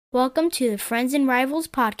Welcome to the Friends and Rivals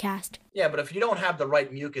podcast. Yeah, but if you don't have the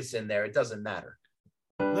right mucus in there, it doesn't matter.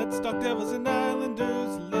 Let's talk Devils and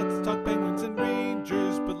Islanders, let's talk Penguins and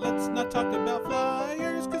Rangers, but let's not talk about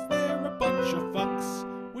Flyers, cause they're a bunch of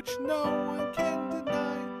fucks, which no one can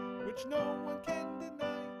deny.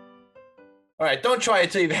 All right, don't try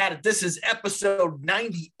it till you've had it. This is episode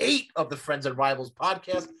 98 of the Friends and Rivals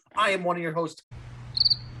podcast. I am one of your hosts.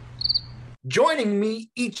 Joining me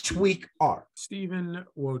each week are Stephen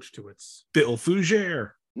Wojtowicz, Bill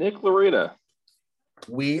Fougere, Nick Larita.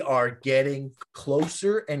 We are getting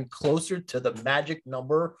closer and closer to the magic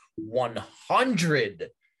number 100.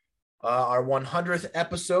 Our 100th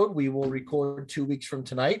episode, we will record 2 weeks from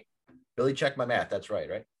tonight. Billy, check my math. That's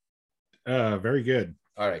right? very good.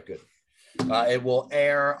 All right, good. It will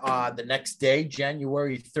air the next day,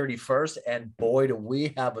 January 31st. And boy, do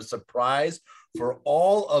we have a surprise for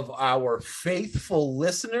all of our faithful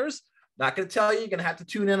listeners. Not going to tell you. You're going to have to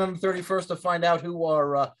tune in on the 31st to find out who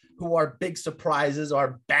our big surprises,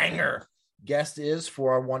 our banger guest is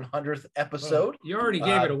for our 100th episode. you already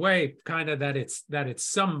gave it away, kind of that it's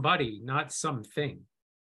somebody, not something.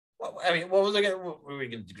 Well, I mean, what was I going to? Were we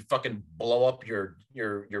going to fucking blow up your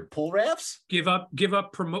pool rafts? Give up.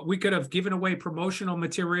 We could have given away promotional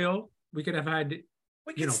material. We could have had,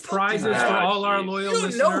 prizes for all our loyal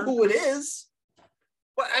listeners. You know who it is.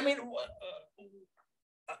 But I mean,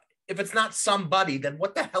 if it's not somebody, then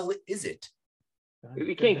what the hell is it?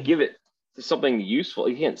 You can't give it to something useful.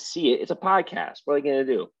 You can't see it. It's a podcast. What are you going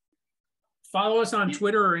to do? Follow us on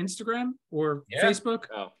Twitter or Instagram or Facebook.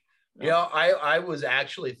 Oh. I was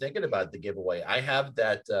actually thinking about the giveaway. I have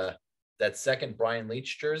that second Brian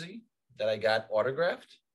Leetch jersey that I got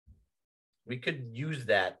autographed. We could use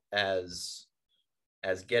that as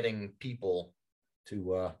getting people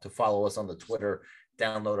to follow us on the Twitter,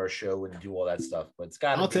 download our show, and do all that stuff. But it's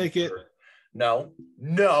got. I'll take it. No.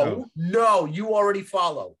 You already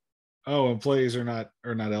follow. Oh, employees are not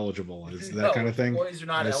eligible. Is that kind of thing? Employees are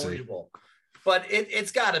not eligible. But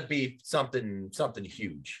it's got to be something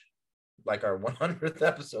huge. Like our 100th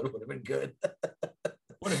episode would have been good.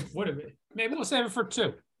 Would have been. Maybe we'll save it for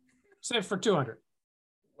two. Save it for 200.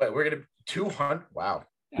 Wait, we're gonna 200. Wow.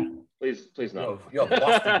 Yeah. Please no. You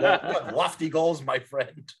have lofty goals, my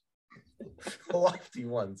friend. Lofty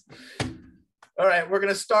ones. All right, we're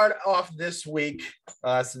gonna start off this week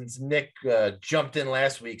since Nick jumped in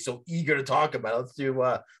last week, so eager to talk about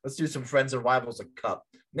it. Let's do some Friends and Rivals a Cup.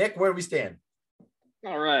 Nick, where do we stand?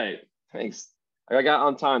 All right. Thanks. I got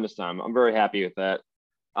on time this time. I'm very happy with that.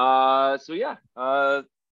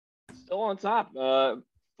 Still on top.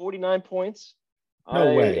 49 points.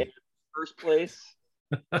 No way. First place.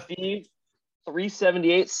 Steve,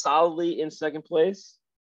 378, solidly in second place.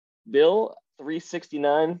 Bill,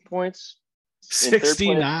 369 points.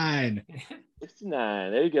 69.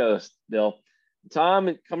 69. There you go, Bill.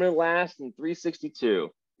 Tom coming in last in 362.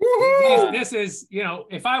 This is,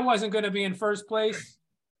 if I wasn't going to be in first place,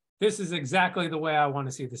 this is exactly the way I want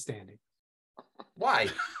to see the standing. Why?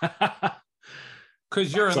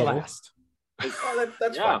 Because you're in last. Oh,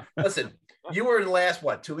 that's fine. Listen, you were in last,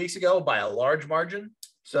 2 weeks ago by a large margin?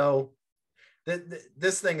 So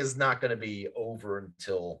this thing is not going to be over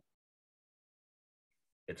until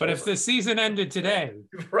it's over. If the season ended today.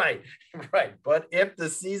 Right. But if the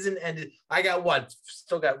season ended, I got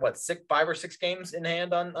still got 5 or 6 games in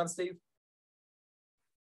hand on Steve?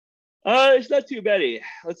 It's not too bad.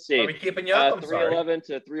 Let's see. Are we keeping you up? 311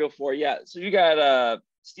 to 304. Yeah. So you got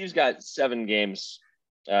Steve's got 7 games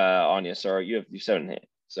on you. So you have 7 in hand.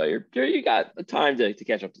 So you got the time to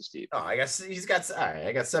catch up to Steve. Oh, I guess he's got. All right,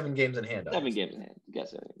 I got 7 games in hand. 7 games in hand. You got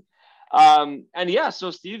 7. So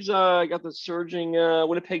Steve's got the surging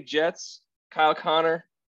Winnipeg Jets, Kyle Connor,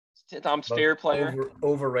 Tom's favorite player,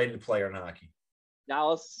 overrated player in hockey.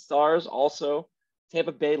 Dallas Stars also.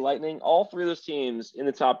 Tampa Bay Lightning, all 3 of those teams in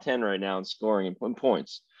the top 10 right now in scoring and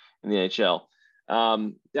points in the NHL.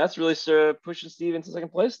 That's really pushing Steve into second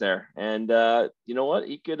place there. And you know what?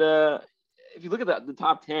 He could, if you look at the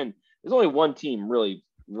top 10, there's only one team really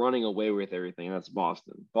running away with everything, and that's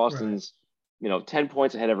Boston. Boston's, 10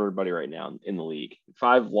 points ahead of everybody right now in the league.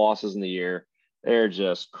 5 losses in the year. They're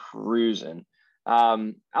just cruising.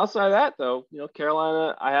 Outside of that, though,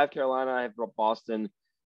 Carolina, I have Boston.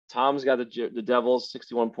 Tom's got the Devils,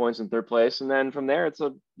 61 points in third place. And then from there, it's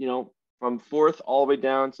from fourth all the way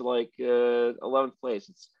down to 11th place.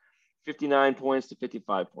 It's 59 points to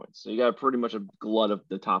 55 points. So you got pretty much a glut of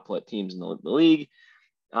the top teams in the league.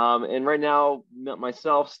 And right now,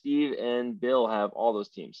 myself, Steve, and Bill have all those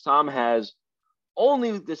teams. Tom has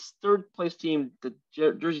only this third place team, the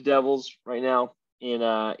Jersey Devils, right now in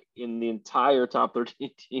the entire top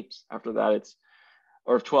 13 teams. After that, it's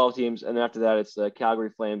or 12 teams, and then after that it's the Calgary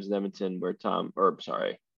Flames and Edmonton, where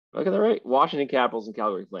look at that right, Washington Capitals and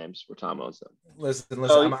Calgary Flames, where Tom owns them. Listen.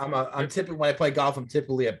 I'm typically, when I play golf, I'm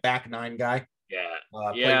typically a back nine guy.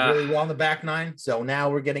 Played really well in the back nine. So now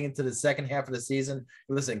we're getting into the second half of the season.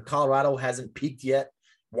 Listen, Colorado hasn't peaked yet.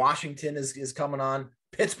 Washington is coming on.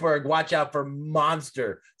 Pittsburgh, watch out for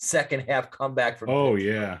monster second half comeback from Pittsburgh.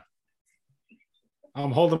 Yeah.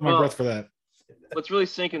 I'm holding my breath for that. What's really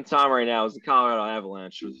sinking Tom right now is the Colorado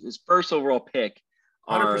Avalanche. His first overall pick,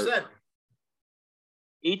 100%.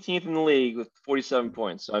 18th in the league with 47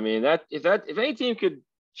 points. So, I mean, if any team could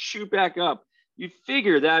shoot back up, you'd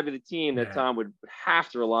figure that'd be the team that Tom would have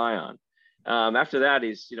to rely on. After that,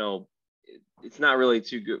 he's, it's not really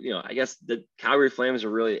too good. I guess the Calgary Flames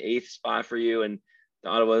are really the 8th spot for you, and the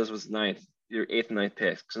Ottawa's was 9th, your 8th and 9th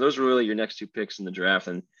picks. So those were really your next 2 picks in the draft.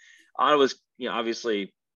 And Ottawa's,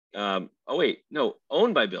 obviously, owned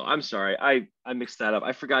by Bill. I'm sorry. I mixed that up.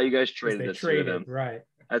 I forgot you guys traded the two of them. Right.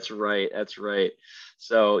 That's right.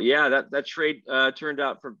 So yeah, that trade turned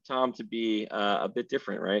out for Tom to be a bit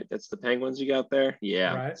different, right? That's the Penguins you got there.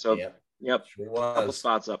 Yeah. Right. So yep, Sure a couple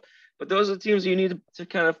spots up. But those are the teams you need to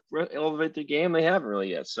kind of elevate their game. They haven't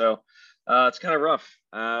really yet. So it's kind of rough.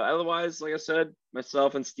 Otherwise, like I said,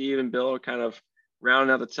 myself and Steve and Bill are kind of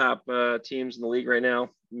rounding out the top teams in the league right now.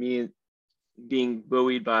 Me being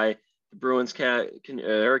buoyed by the Bruins,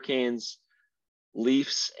 Hurricanes,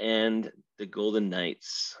 Leafs, and the Golden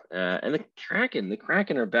Knights, and the Kraken. The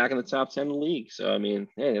Kraken are back in the top 10 in the league. So I mean,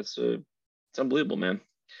 hey, it's unbelievable, man.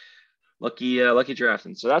 Lucky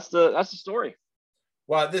drafting. So that's the story.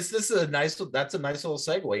 Well, this is a nice little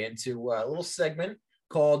segue into a little segment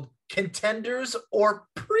called Contenders or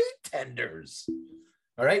Pretenders.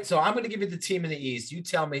 All right, so I'm going to give you the team in the East. You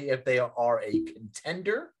tell me if they are a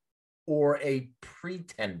contender or a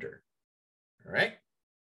pretender. All right.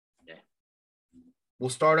 Yeah. We'll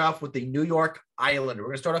start off with the New York Islanders. We're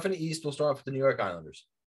going to start off in the East. We'll start off with the New York Islanders.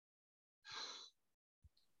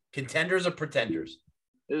 Contenders or pretenders?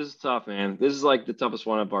 This is tough, man. This is like the toughest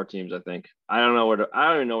one of our teams, I think. I don't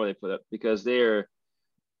even know where they put it, because they are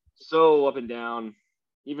so up and down.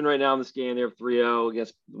 Even right now in this game, they're 3-0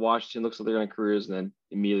 against Washington. Looks like they're going to cruise, and then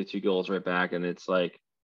immediately 2 goals right back. And it's like,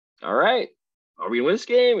 all right, are we going to win this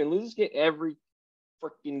game and lose this game? Every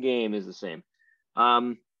freaking game is the same.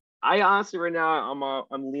 I honestly right now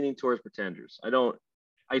I'm leaning towards pretenders.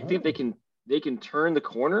 I think they can turn the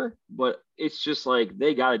corner, but it's just like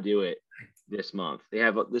they got to do it this month. They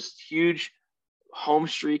have this huge home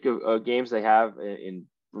streak of games they have in.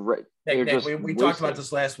 We talked about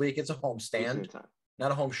this last week. It's a home stand,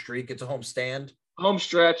 not a home streak. It's a home stand. Home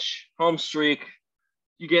stretch, home streak.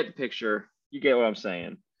 You get the picture. You get what I'm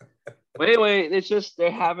saying. But anyway, it's just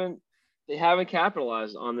they haven't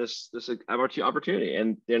capitalized on this opportunity,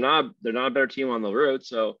 and they're not a better team on the road.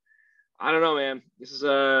 So I don't know, man. This is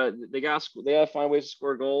they got to find ways to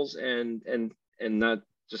score goals and not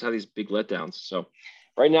just have these big letdowns. So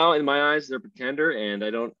right now, in my eyes, they're a pretender, and I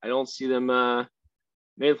don't see them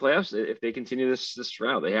make the playoffs if they continue this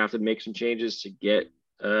route. They have to make some changes to get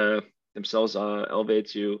themselves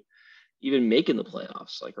elevated to even making the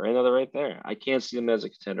playoffs. Like right now, they're right there. I can't see them as a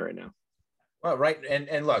contender right now. Well, right,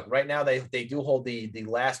 and look, right now they do hold the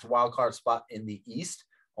last wild card spot in the East,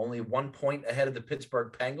 only 1 point ahead of the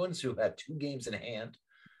Pittsburgh Penguins, who had 2 games in hand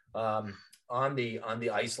on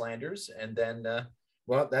the Icelanders, and then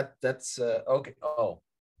that's okay. Oh,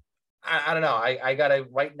 I don't know. I gotta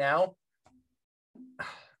right now.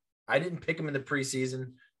 I didn't pick them in the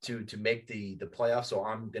preseason to make the playoffs, so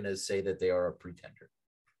I'm gonna say that they are a pretender.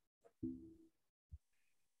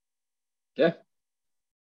 Yeah.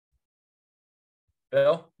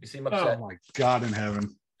 Bill, you seem upset. Oh my God in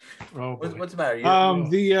heaven! What's the matter?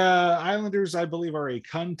 The Islanders, I believe, are a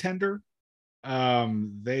contender.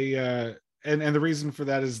 They and the reason for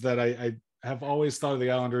that is that I have always thought of the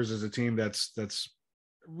Islanders as a team that's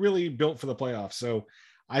really built for the playoffs. So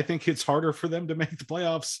I think it's harder for them to make the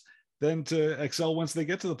playoffs than to excel once they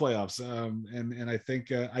get to the playoffs. And I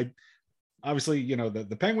think obviously,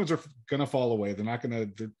 the Penguins are going to fall away. They're not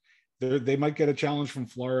going to. They might get a challenge from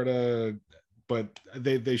Florida, but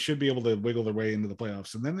they should be able to wiggle their way into the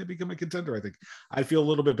playoffs, and then they become a contender. I think I'd feel a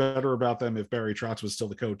little bit better about them if Barry Trotz was still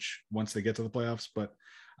the coach once they get to the playoffs. But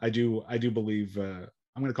I do believe I'm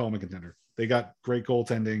going to call them a contender. They got great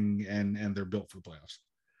goaltending, and they're built for the playoffs.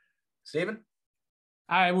 Steven?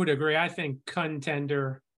 I would agree. I think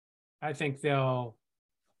contender. I think they'll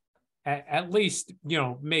at least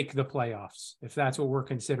make the playoffs, if that's what we're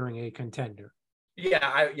considering a contender.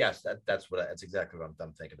 Yeah, that's exactly what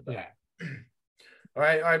I'm thinking about. Yeah. All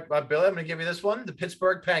right, Billy, I'm going to give you this one. The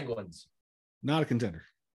Pittsburgh Penguins. Not a contender.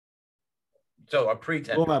 So a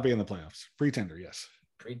pretender. Will not be in the playoffs. Pretender, yes.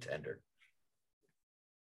 Pretender.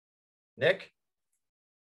 Nick?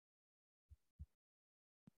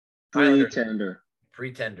 Pretender.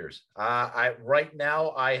 Pretenders. I right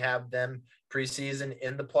now I have them preseason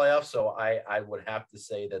in the playoffs, so I would have to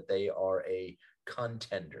say that they are a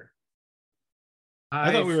contender.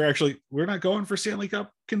 I thought we're not going for Stanley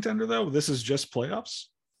Cup contender though. This is just playoffs.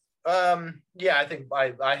 Yeah, I think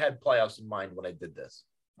I had playoffs in mind when I did this.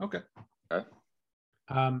 Okay.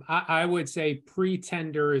 I would say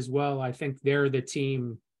pretender as well. I think they're the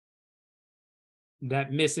team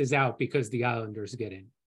that misses out because the Islanders get in.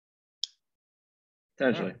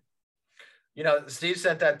 Potentially. You know, Steve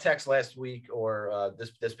sent that text last week or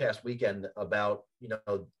this past weekend about, you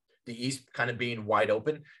know, the East kind of being wide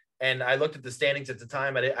open. And I looked at the standings at the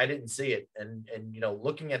time. I didn't see it. And you know,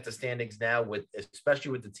 looking at the standings now, with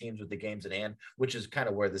especially with the teams with the games in hand, which is kind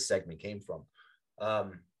of where this segment came from,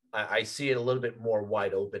 I see it a little bit more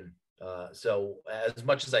wide open. So as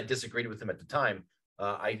much as I disagreed with him at the time,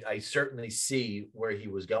 I certainly see where he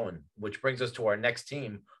was going, which brings us to our next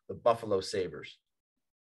team, the Buffalo Sabres.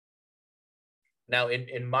 Now,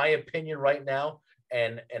 in my opinion right now,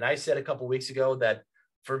 and I said a couple of weeks ago that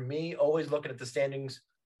for me, always looking at the standings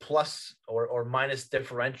plus or minus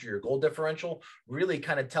differential, your goal differential really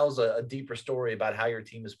kind of tells a deeper story about how your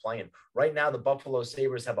team is playing. Right now, the Buffalo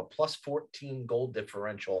Sabres have a plus 14 goal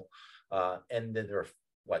differential, and they're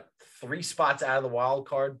 3 spots out of the wild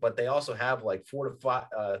card, but they also have like 2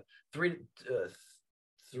 to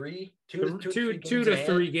 3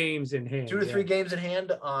 games in hand. 2 to 3 games in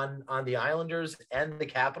hand on the Islanders and the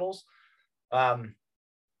Capitals. I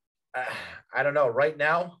don't know. Right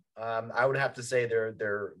now, I would have to say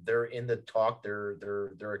they're in the talk.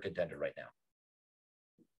 They're a contender right now.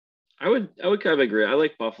 I would kind of agree. I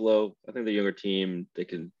like Buffalo. I think the younger team, they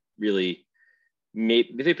can really they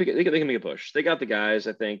can make a push. They got the guys.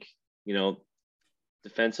 I think, you know,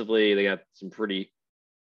 defensively they got some pretty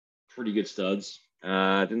good studs.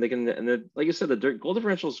 I think they can, and then, like you said, the goal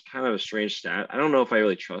differential is kind of a strange stat. I don't know if I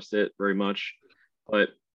really trust it very much, but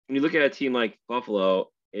when you look at a team like Buffalo,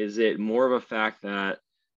 is it more of a fact that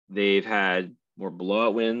they've had more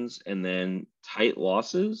blowout wins and then tight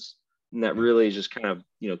losses, and that really is just kind of,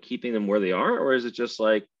 you know, keeping them where they are? Or is it just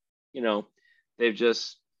like, you know, they've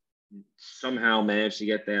just somehow managed to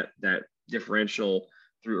get that differential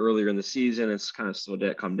through earlier in the season? It's kind of slowed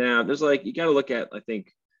that come down. There's like, you got to look at, I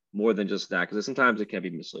think, more than just that, because sometimes it can be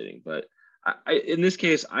misleading. But I in this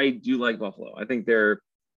case, I do like Buffalo. I think they're,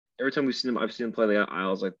 every time I've seen them play the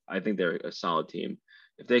Isles, like, I think they're a solid team.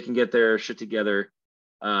 If they can get their shit together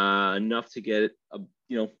enough to get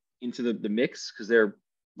you know, into the mix, because they're,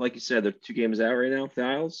 like you said, they're 2 games out right now, the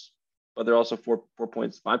Isles, but they're also 5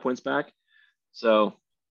 points back. So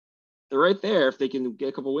they're right there if they can get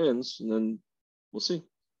a couple wins, and then we'll see.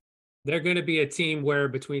 They're going to be a team where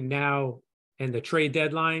between now and the trade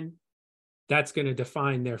deadline, that's going to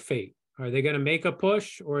define their fate. Are they going to make a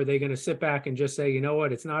push, or are they going to sit back and just say, you know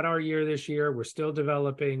what, it's not our year this year. We're still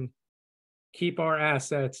developing, keep our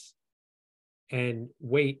assets, and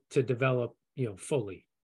wait to develop, you know, fully.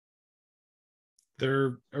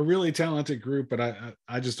 They're a really talented group, but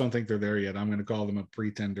I just don't think they're there yet. I'm going to call them a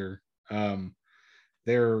pretender. That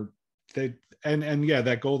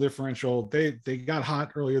goal differential, they got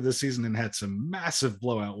hot earlier this season and had some massive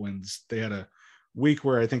blowout wins. They had a week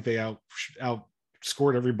where I think they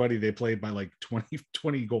outscored everybody they played by like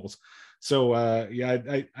 20 goals. So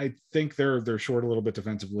I think they're short a little bit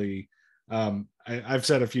defensively. I've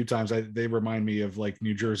said a few times, they remind me of like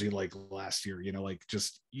New Jersey, like last year, you know, like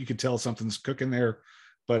just, you could tell something's cooking there,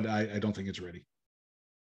 but I don't think it's ready.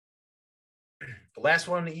 The last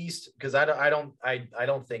one in the East, because I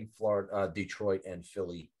don't think Florida, Detroit, and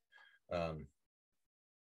Philly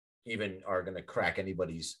even are going to crack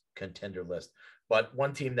anybody's contender list. But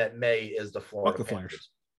one team that may is the Florida Panthers.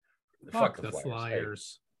 Fuck the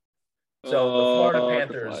Flyers. Hey. So the Florida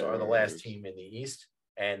Panthers are the last team in the East,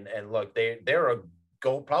 and look, they're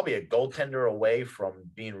probably a goaltender away from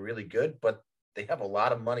being really good, but they have a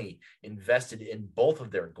lot of money invested in both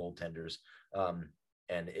of their goaltenders.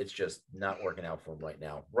 And it's just not working out for them right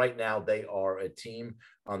now. Right now, they are a team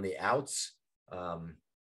on the outs, on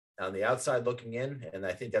the outside looking in, and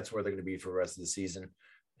I think that's where they're going to be for the rest of the season.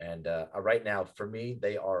 And right now, for me,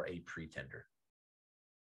 they are a pretender.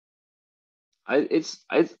 I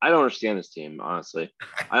don't understand this team, honestly.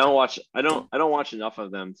 I don't watch enough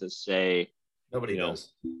of them to say. Nobody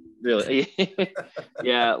knows. Really.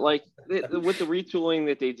 Yeah, like with the retooling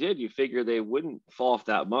that they did, you figure they wouldn't fall off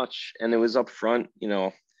that much, and it was up front, you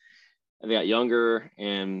know. They got younger,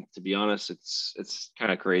 and to be honest, it's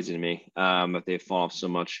kind of crazy to me that they've fallen off so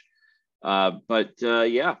much.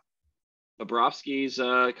 Yeah, Bobrovsky's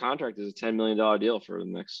contract is a $10 million deal for the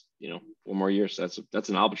next 4 more years. That's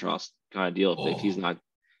an albatross kind of deal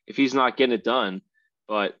if he's not getting it done.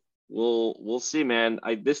 But we'll see, man.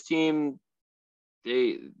 This team,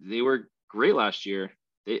 they were great last year.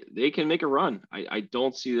 They can make a run. I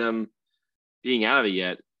don't see them being out of it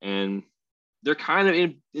yet, and they're kind of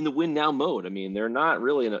in the win now mode. I mean, they're not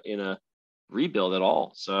really in a rebuild at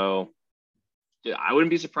all. So yeah, I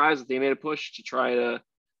wouldn't be surprised if they made a push to try to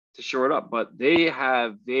shore it up, but they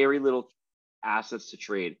have very little assets to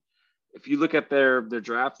trade. If you look at their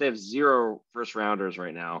draft, they have 0 first rounders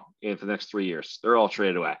right now for the next 3 years. They're all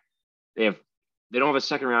traded away. They don't have a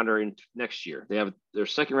second rounder in next year. They have their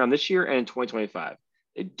second round this year and in 2025.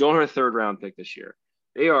 They don't have a third round pick this year.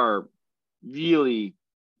 They are really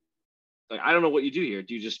I don't know what you do here.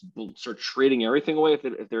 Do you just start trading everything away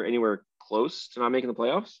if they're anywhere close to not making the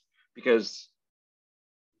playoffs? Because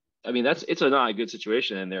I mean, it's not a good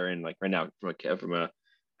situation, and they're in right now from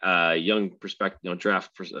a young perspective,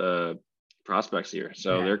 draft prospects here.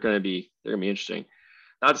 So they're going to be interesting.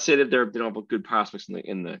 Not to say that they don't have good prospects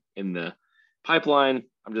in the pipeline.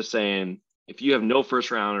 I'm just saying if you have no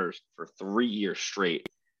first rounders for 3 years straight,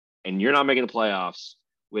 and you're not making the playoffs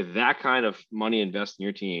with that kind of money invested in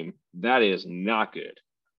your team, that is not good.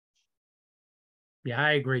 Yeah,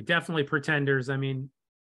 I agree. Definitely pretenders. I mean,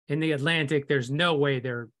 in the Atlantic, there's no way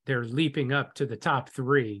they're leaping up to the top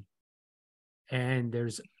 3. And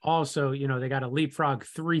there's also, they got to leapfrog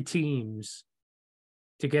 3 teams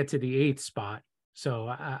to get to the 8th spot. So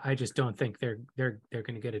I just don't think they're going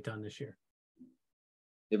to get it done this year.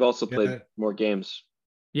 They've also played more games.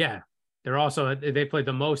 Yeah, they played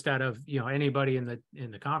the most out of anybody in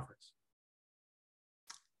the conference.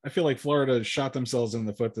 I feel like Florida shot themselves in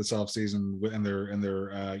the foot this offseason in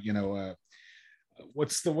their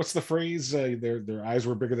what's the phrase? Their eyes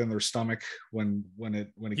were bigger than their stomach when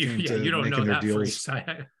it came to making their deals.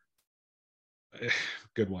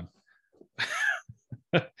 Good one.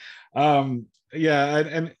 And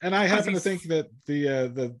I happen to think that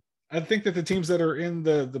the teams that are in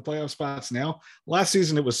the playoff spots now, last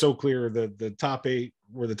season it was so clear that the top 8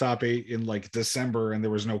 were the top 8 in December, and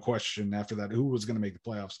there was no question after that who was going to make the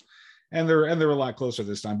playoffs. And they're a lot closer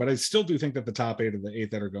this time, but I still do think that the top 8 of the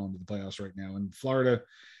 8 that are going to the playoffs right now, and Florida,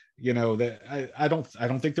 that I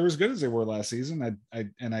don't think they're as good as they were last season. I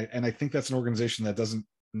think that's an organization that doesn't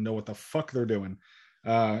know what the fuck they're doing,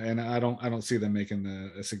 and I don't see them making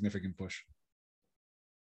a significant push.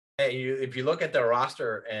 If you look at their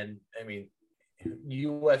roster, and I mean,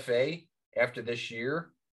 UFA after this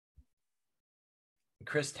year,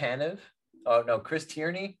 Chris Tierney,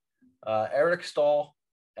 Eric Stahl,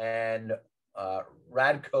 and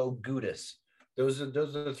Radko Gudas. Those are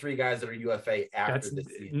the 3 guys that are UFA after this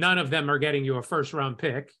season. None of them are getting you a first round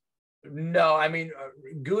pick. No, I mean,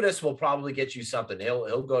 Gudas will probably get you something.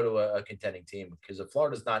 He'll go to a contending team, because if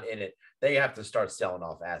Florida's not in it, they have to start selling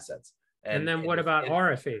off assets. And then what about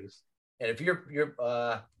RFAs? And if you're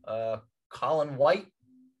Colin White,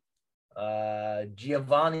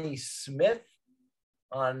 Giovanni Smith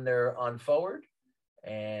on forward,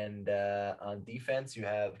 and on defense you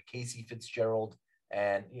have Casey Fitzgerald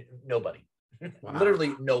and nobody. Wow.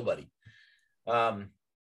 Literally nobody.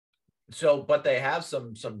 But they have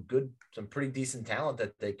some pretty decent talent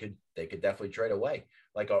that they could definitely trade away,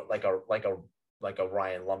 like a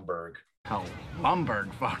Ryan Lumberg. Oh,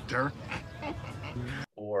 Lumberg fucked her.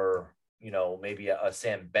 Or maybe a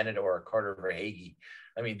Sam Bennett or a Carter Verhaeghe.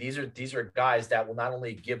 I mean, these are guys that will not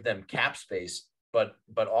only give them cap space, but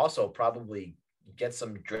also probably get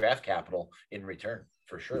some draft capital in return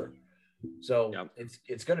for sure. So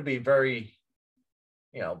it's going to be very,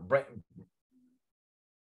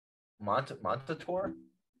 Montator.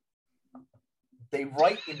 They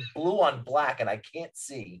write in blue on black, and I can't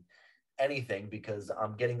see anything because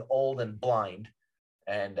I'm getting old and blind.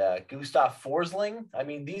 And Gustav Forsling. I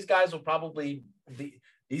mean, these guys will probably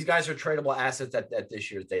these guys are tradable assets at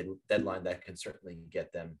this year's deadline that can certainly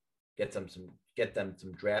get them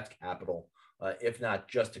some draft capital, if not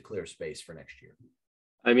just to clear space for next year.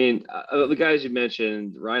 I mean, the guys you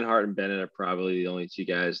mentioned, Reinhart and Bennett, are probably the only 2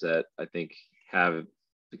 guys that I think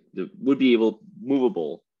would be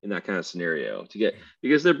movable in that kind of scenario to get,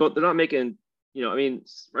 because they're not making.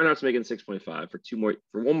 Reinhardt's making 6.5 for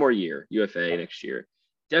 1 more year, UFA next year.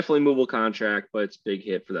 Definitely movable contract, but it's a big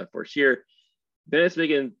hit for that first year. Bennett's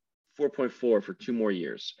making 4.4 for 2 more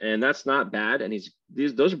years, and that's not bad. And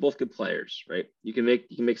those are both good players, right? You can make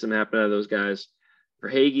something happen out of those guys. For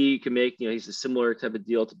Hagee, you can make, he's a similar type of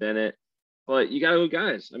deal to Bennett, but you got good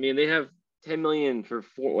guys. I mean, they have $10 million for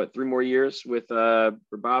 3 more years with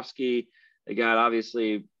Bobrovsky. They got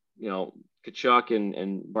obviously Kachuk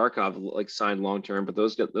and Barkov like signed long term, but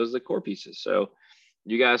those are the core pieces. So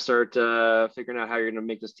you guys start figuring out how you're going to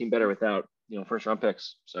make this team better without first round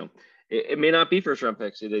picks. So it may not be first round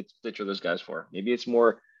picks they trade those guys for. Maybe it's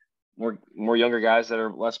more younger guys that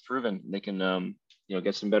are less proven. They can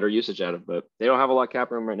get some better usage out of, but they don't have a lot of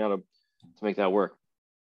cap room right now to make that work.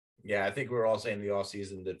 Yeah, I think we were all saying the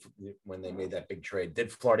offseason that when they made that big trade,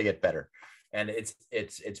 did Florida get better? And it's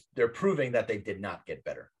they're proving that they did not get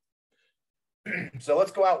better. So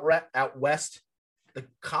let's go out west. The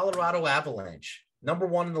Colorado Avalanche, number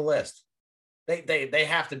one on the list. They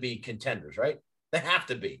have to be contenders, right? They have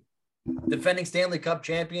to be defending Stanley Cup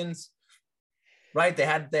champions, right? They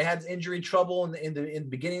had injury trouble in the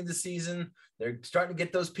beginning of the season. They're starting to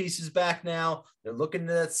get those pieces back now. They're looking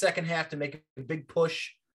to that second half to make a big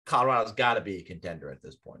push. Colorado's got to be a contender at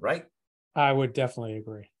this point, right? I would definitely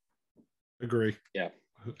agree. Yeah.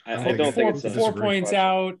 I don't think it's 4 points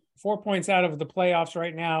out. 4 points out of the playoffs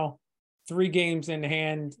right now. 3 games in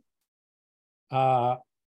hand on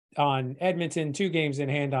Edmonton. 2 games in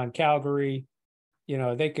hand on Calgary.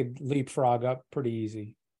 They could leapfrog up pretty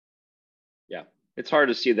easy. Yeah, it's hard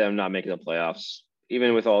to see them not making the playoffs,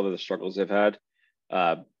 even with all of the struggles they've had.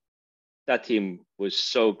 That team was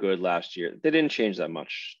so good last year. They didn't change that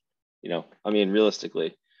much.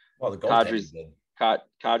 Realistically. Well, the goaltenders did.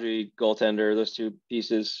 Kadri, goaltender, those 2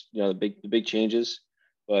 pieces, the big changes.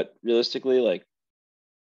 But realistically,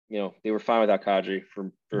 they were fine without Kadri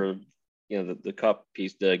for the cup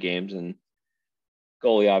piece, the games, and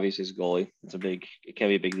goalie obviously is a goalie. It can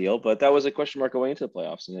be a big deal, but that was a question mark going into the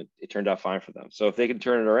playoffs, and it turned out fine for them. So if they can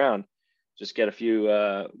turn it around, just get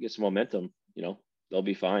some momentum, they'll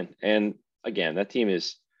be fine. And again, that team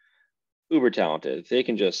is uber talented. If they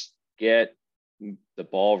can just get the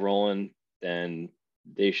ball rolling, then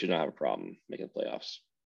they should not have a problem making the playoffs.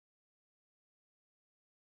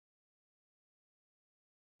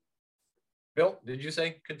 Bill, did you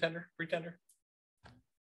say contender, pretender?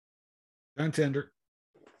 Contender.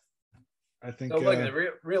 I think. So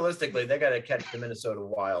realistically, they got to catch the Minnesota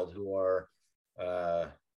Wild, who are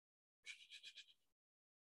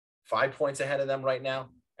 5 points ahead of them right now.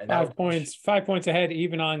 And 5 points. 5 points ahead,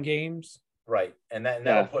 even on games. Right, and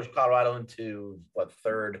that'll push Colorado into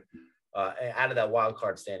third out of that wild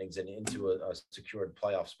card standings and into a secured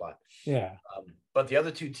playoff spot. Yeah. But the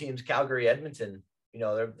other 2 teams, Calgary, Edmonton,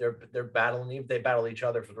 they're battling. They battle each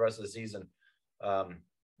other for the rest of the season.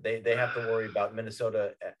 They have to worry about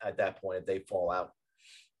Minnesota at that point if they fall out.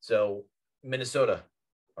 So Minnesota,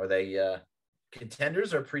 are they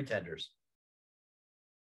contenders or pretenders?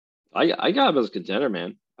 I got them as a contender,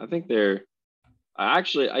 man. I think they're. I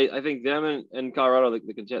think them and Colorado,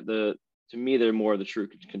 to me, they're more the true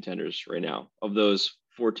contenders right now of those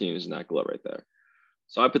 4 teams in that glove right there.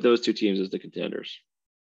 So I put those 2 teams as the contenders.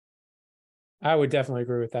 I would definitely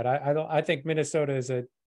agree with that. I think Minnesota is a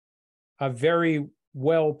very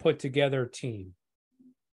well put together team.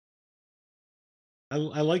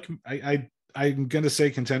 I'm going to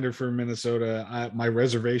say contender for Minnesota. My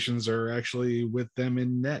reservations are actually with them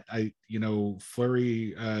in net.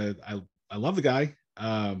 Fleury, I love the guy,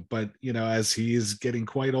 but as he is getting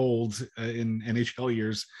quite old in NHL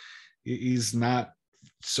years, he's not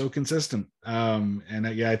so consistent.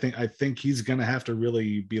 I think he's going to have to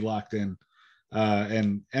really be locked in,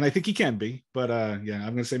 and I think he can be. But I'm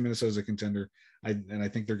going to say Minnesota's a contender. I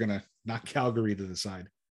think they're going to knock Calgary to the side.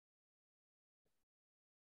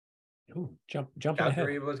 Ooh, jump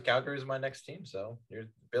Calgary ahead. Calgary's my next team. So you're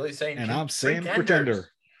Billy saying, and I'm saying pretender.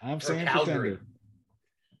 I'm saying Calgary.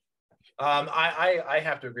 I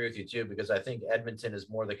have to agree with you too, because I think Edmonton is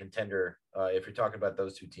more the contender if you're talking about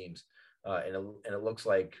those 2 teams, and it looks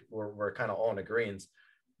like we're kind of all in agreement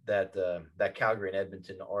that that Calgary and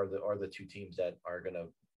Edmonton are the 2 teams that are going to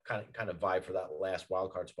kind of vie for that last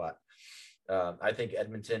wild card spot. I think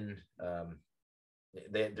Edmonton,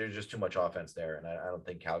 there's just too much offense there, and I don't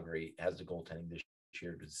think Calgary has the goaltending this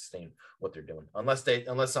year to sustain what they're doing, unless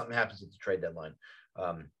something happens at the trade deadline.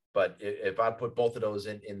 But if I put both of those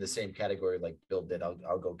in the same category like Bill did,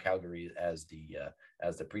 I'll go Calgary as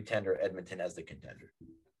the pretender, Edmonton as the contender.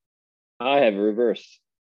 I have reversed.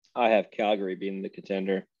 I have Calgary being the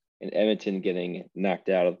contender and Edmonton getting knocked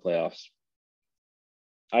out of the playoffs.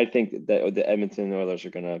 I think that the Edmonton Oilers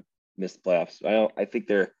are going to miss the playoffs. I think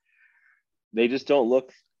they just don't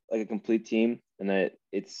look like a complete team, and I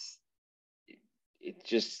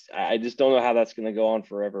just don't know how that's going to go on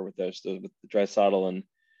forever with those with Draisaitl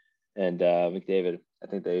and McDavid. I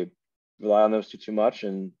think they rely on those 2 too much,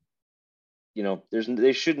 and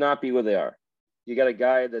they should not be where they are. You got a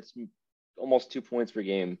guy that's almost 2 points per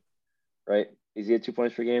game, right? Is he at 2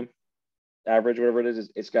 points per game? average, whatever it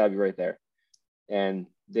is, it's got to be right there. And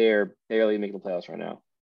they're barely making the playoffs right now.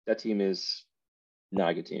 That team is not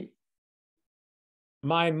a good team.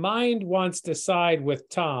 My mind wants to side with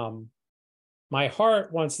Tom. My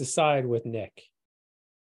heart wants to side with Nick.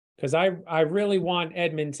 Because I really want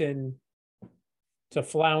Edmonton to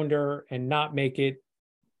flounder and not make it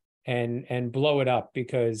and blow it up,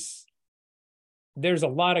 because there's a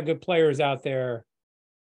lot of good players out there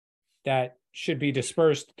that should be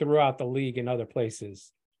dispersed throughout the league in other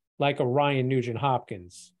places, like a Ryan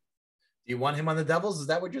Nugent-Hopkins. Do you want him on the Devils? Is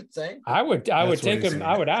that what you're saying? I would That's take what he's him. saying.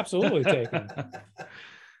 I would absolutely take him.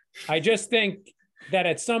 I just think that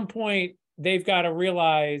at some point they've got to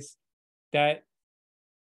realize that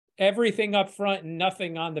everything up front and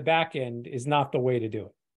nothing on the back end is not the way to do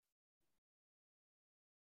it.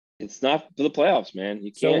 It's not for the playoffs, man.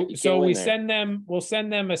 You can't. So win we there. send them. We'll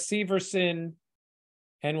send them a Severson,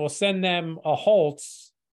 and we'll send them a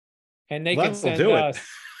Holtz, and they can send us.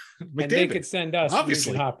 And they could send us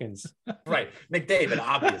obviously. Nugent Hopkins. Right, McDavid,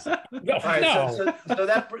 obviously. No, All right, no. so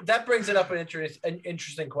that brings it up an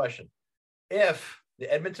interesting question. If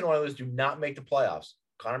the Edmonton Oilers do not make the playoffs,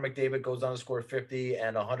 Connor McDavid goes on to score 50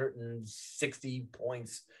 and 160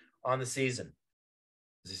 points on the season,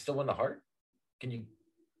 does he still win the Hart? Can you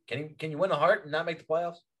win the Hart and not make the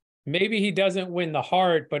playoffs? Maybe he doesn't win the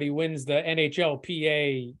Hart, but he wins the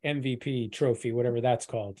NHLPA MVP trophy, whatever that's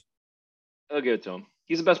called. I'll give it to him.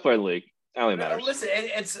 He's the best player in the league. That only matters. Listen,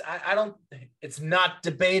 it's not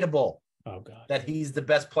debatable Oh God. that he's the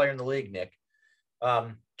best player in the league, Nick.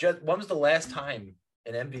 Just when was the last time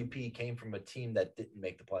an MVP came from a team that didn't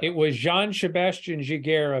make the playoffs? It was Jean-Sebastien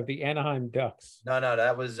Giguère of the Anaheim Ducks. No,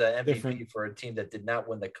 that was MVP Different. for a team that did not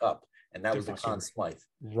win the cup, and that was the Different Conn Smythe.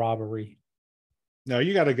 Robbery. No,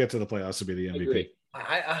 you got to get to the playoffs to be the I MVP. agree.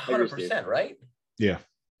 I agree, 100%, right? Yeah.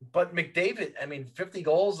 But McDavid, 50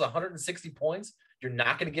 goals, 160 points. You're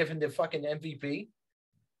not going to give him the fucking MVP?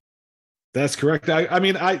 That's correct.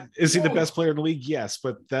 Is he the Whoa. best player in the league? Yes,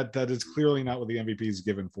 but that is clearly not what the MVP is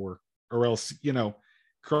given for. Or else,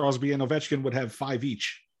 Crosby and Ovechkin would have 5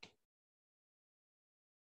 each.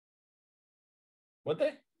 Would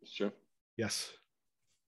they? Sure. Yes.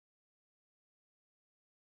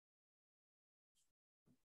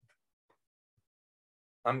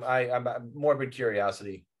 I'm morbid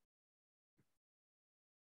curiosity.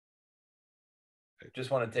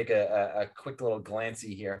 Just want to take a quick little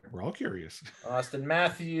glancey here. We're all curious. Austin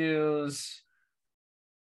Matthews,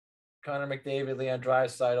 Connor McDavid, Leon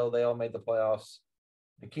Draisaitl, they all made the playoffs.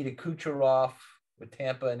 Nikita Kucherov with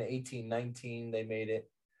Tampa in 18-19, they made it.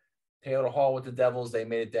 Taylor Hall with the Devils, they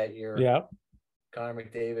made it that year. Yeah. Connor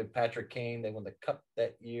McDavid, Patrick Kane, they won the cup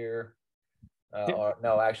that year. Or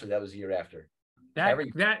no, actually, that was the year after. That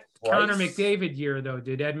Carey Connor Price. McDavid year, though,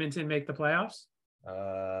 did Edmonton make the playoffs?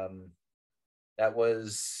 That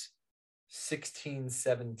was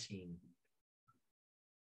 16-17.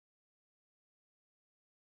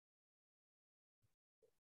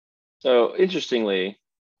 So interestingly,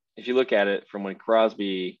 if you look at it from when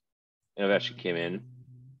Crosby and Ovechkin came in,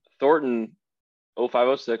 Thornton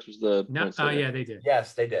 05-06 was the No. points Oh, leader. yeah, they did.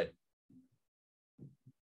 Yes, they did.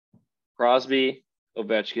 Crosby,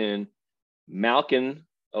 Ovechkin, Malkin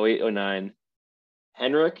 08-09,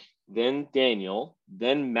 Henrik, then Daniel,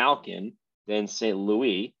 then Malkin, then St.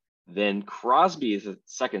 Louis, then Crosby is the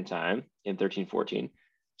second time in 13-14.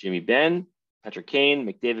 Jimmy Benn, Patrick Kane,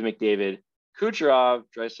 McDavid, Kucherov,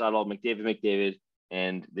 Draisaitl, McDavid,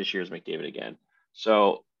 and this year's McDavid again.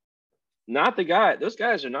 So not the guy. Those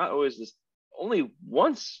guys are not always this. Only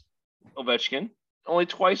once Ovechkin, only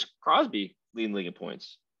twice Crosby leading league in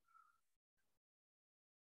points.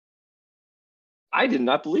 I did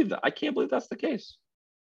not believe that. I can't believe that's the case.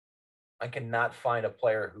 I cannot find a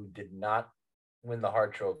player who did not win the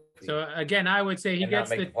Hart Trophy. So again, I would say he And not gets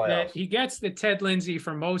make the playoffs. he gets the Ted Lindsay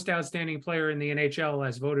for most outstanding player in the NHL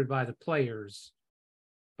as voted by the players,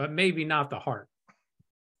 but maybe not the Hart.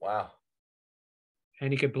 Wow.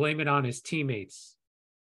 And he could blame it on his teammates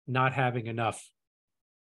not having enough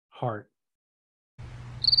heart.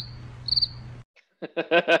 I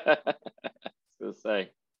was gonna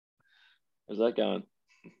say, where's that going?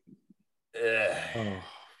 Ugh. Oh,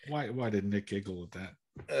 why did Nick giggle at that?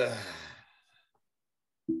 Ugh.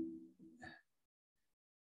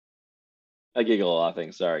 I giggle a lot of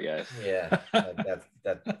things. Sorry, guys. Yeah,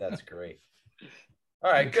 that's great.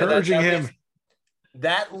 All right, good. Encouraging him.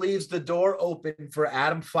 That leaves the door open for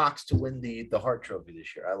Adam Fox to win the Hart Trophy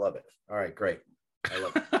this year. I love it. All right, great. I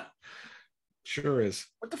love it. Sure is.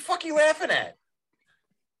 What the fuck are you laughing at?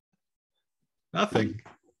 Nothing.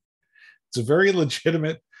 It's a very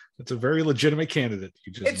legitimate That's a very legitimate candidate.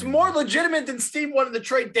 It's more legitimate than Steve wanted to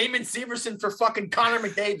trade Damon Severson for fucking Connor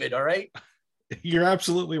McDavid. All right. You're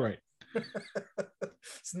absolutely right.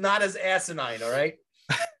 It's not as asinine. All right.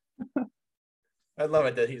 I love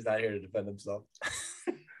it that he's not here to defend himself.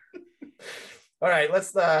 All right,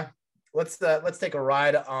 let's take a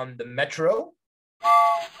ride on the Metro.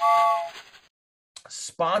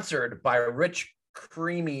 Sponsored by Rich,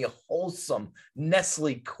 Creamy, Wholesome,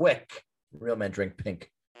 Nestle Quick. Real men drink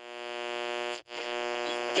pink.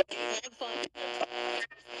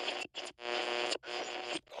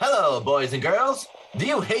 Hello, boys and girls. Do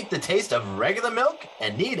you hate the taste of regular milk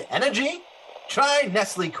and need energy? Try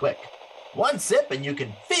Nestle Quick. One sip and you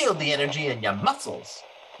can feel the energy in your muscles.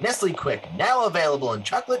 Nestle Quick, now available in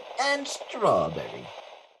chocolate and strawberry.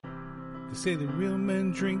 They say the real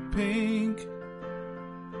men drink pink.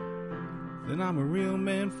 Then I'm a real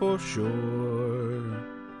man for sure.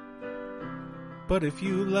 But if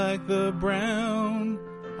you like the brown,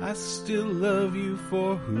 I still love you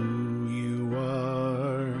for who you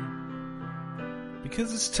are.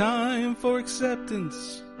 Because it's time for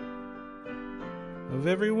acceptance of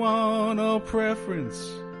everyone, all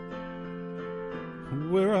preference.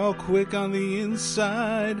 We're all quick on the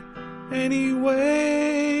inside anyway.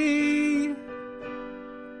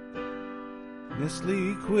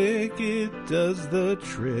 Nestle Quick, it does the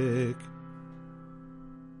trick.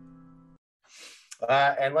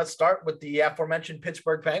 And let's start with the aforementioned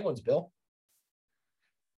Pittsburgh Penguins, Bill.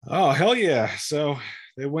 Oh, hell yeah. So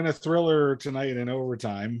they win a thriller tonight in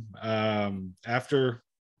overtime. After,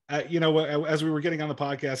 as we were getting on the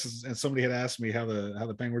podcast and somebody had asked me how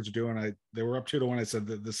the Penguins are doing, they were up 2-1. I said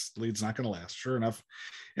that this lead's not going to last. Sure enough,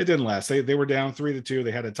 it didn't last. They were down 3-2.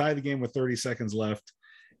 They had to tie the game with 30 seconds left.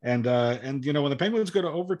 And when the Penguins go to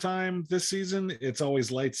overtime this season, it's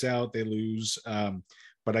always lights out. They lose.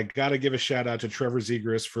 But I got to give a shout out to Trevor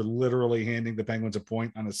Zegras for literally handing the Penguins a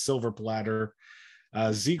point on a silver platter.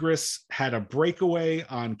 Zegras had a breakaway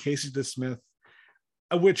on Casey DeSmith,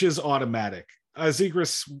 which is automatic.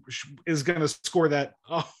 Zegras is going to score that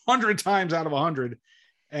 100 times out of 100.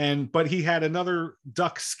 But he had another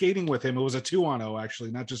Duck skating with him. It was a 2-on-0,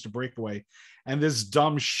 actually, not just a breakaway. And this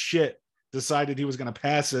dumb shit decided he was going to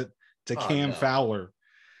pass it to Cam Fowler.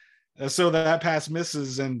 So that pass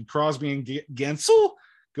misses, and Crosby and Gensel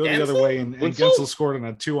go the other way, and Gensel scored on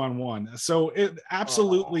a 2-on-1. So it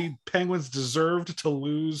absolutely Penguins deserved to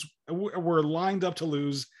lose. Were lined up to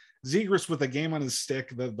lose. Zegras with a game on his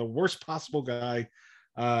stick, the worst possible guy,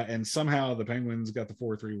 and somehow the Penguins got the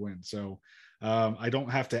 4-3 win. So I don't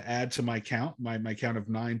have to add to my count, my count of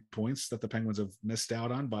 9 points that the Penguins have missed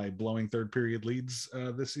out on by blowing third period leads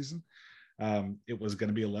this season. It was going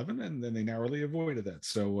to be 11, and then they narrowly avoided that.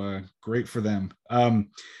 So great for them.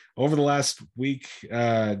 Over the last week,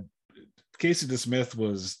 Casey DeSmith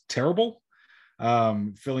was terrible,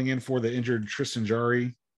 filling in for the injured Tristan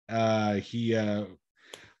Jarry. He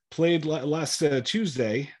played last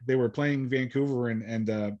Tuesday. They were playing Vancouver, and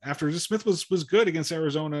after DeSmith was good against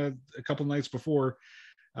Arizona a couple nights before,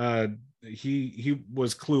 he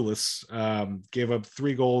was clueless. Gave up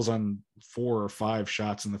 3 goals on 4 or 5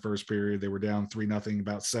 shots in the first period. They were down 3-0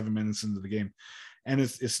 about 7 minutes into the game. And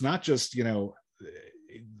it's not just,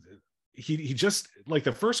 he just, like,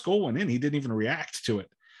 the first goal went in, he didn't even react to it.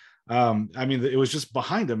 It was just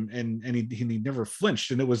behind him, and he never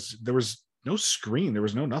flinched, and there was no screen, there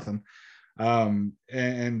was no nothing. And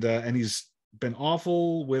he's been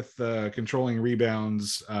awful with controlling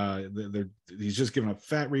rebounds. He's just giving up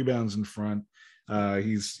fat rebounds in front.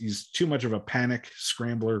 He's too much of a panic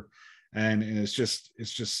scrambler, and it's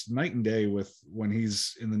just night and day with when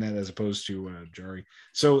he's in the net as opposed to Jarry.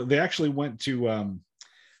 So they actually went to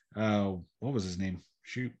what was his name?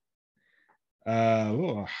 Shoot. Dustin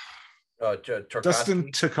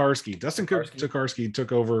Tokarski. Dustin Tokarski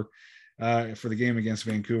took over for the game against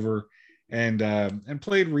Vancouver, and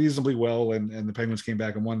played reasonably well, and the Penguins came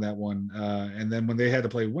back and won that one. And then when they had to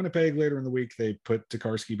play Winnipeg later in the week, they put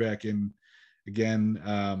Tokarski back in again,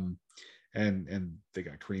 and they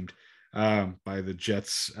got creamed by the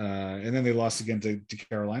Jets. And then they lost again to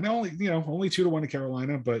Carolina. Only 2-1 to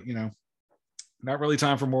Carolina, but not really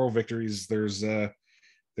time for moral victories. There's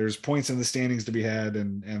points in the standings to be had,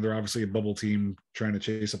 and they're obviously a bubble team trying to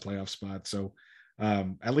chase a playoff spot. So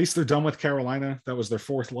at least they're done with Carolina. That was their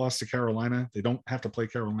 4th loss to Carolina. They don't have to play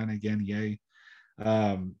Carolina again. Yay.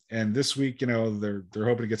 And this week, they're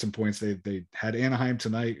hoping to get some points. They had Anaheim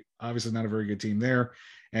tonight, obviously not a very good team there.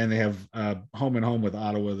 And they have home and home with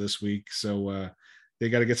Ottawa this week. So they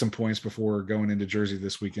got to get some points before going into Jersey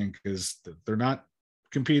this weekend, because they're not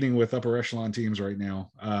competing with upper echelon teams right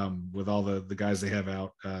now, with all the guys they have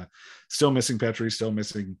out. Still missing Petrie, still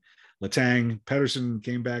missing Letang. Pedersen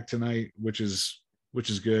came back tonight, which is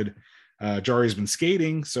good. Jari's been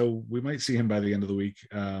skating, so we might see him by the end of the week.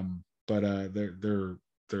 But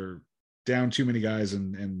they're down too many guys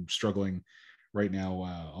and struggling right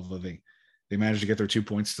now. Although they managed to get their 2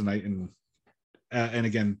 points tonight, and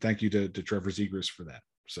again, thank you to Trevor Zegras for that.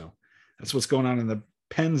 So that's what's going on in the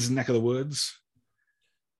Pens neck of the woods.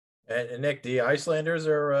 And Nick, the Icelanders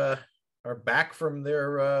are back from their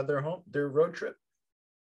road trip.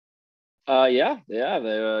 Yeah. They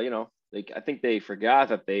I think they forgot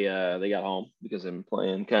that they got home because they've been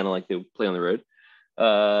playing kind of like they play on the road.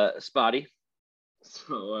 Spotty.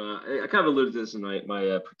 So I kind of alluded to this in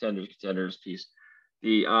my contenders piece.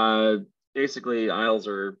 The basically Isles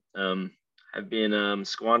are have been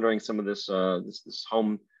squandering some of this this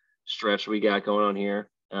home stretch we got going on here.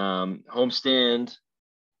 Homestand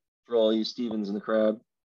for all you Stevens in the crowd.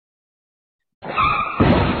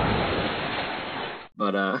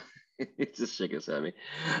 But it's just shit gets at me.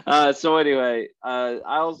 So anyway,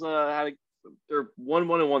 Isles they're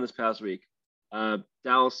 1-1-1 this past week.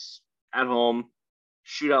 Dallas at home,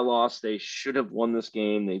 shootout loss. They should have won this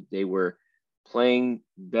game. They were playing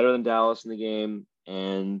better than Dallas in the game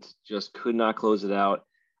and just could not close it out.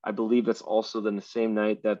 I believe that's also the same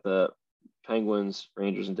night that the Penguins,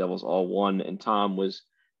 Rangers, and Devils all won. And Tom was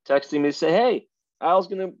texting me to say, "Hey, Isles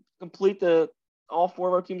going to complete all 4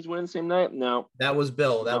 of our teams winning the same night." No, that was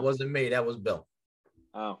Bill. That wasn't me. That was Bill.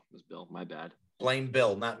 Oh, it was Bill. My bad. Blame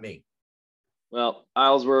Bill, not me. Well,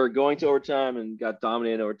 Isles were going to overtime and got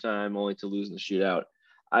dominated overtime, only to lose in the shootout.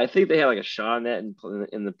 I think they had like a shot on net in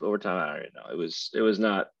the overtime. I don't know. It was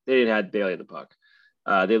not. They didn't have barely the puck.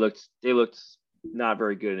 They looked not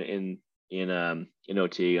very good in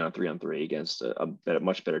OT on a 3-on-3 against a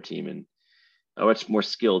much better team and a much more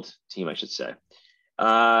skilled team, I should say.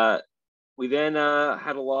 We then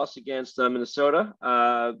had a loss against Minnesota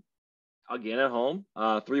again at home,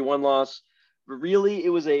 3-1 loss. But really, it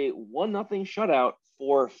was a 1-0 shutout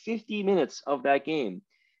for 50 minutes of that game,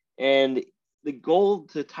 and the goal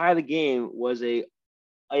to tie the game was a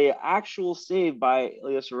actual save by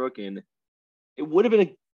Ilya Sorokin. It would have been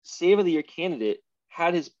a save of the year candidate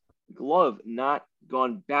had his glove not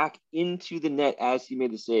gone back into the net as he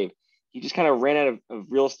made the save. He just kind of ran out of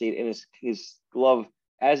real estate in his glove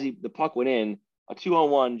as the puck went in. A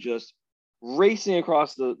 2-on-1 just racing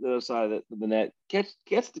across the other side of the net, gets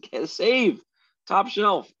the save, top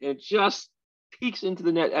shelf, and just peeks into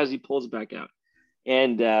the net as he pulls it back out.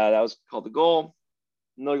 And that was called the goal.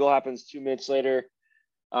 Another goal happens 2 minutes later.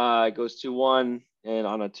 It goes 2-1, and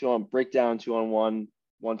on a 2-on breakdown, 2-on-1,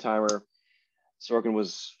 one-timer,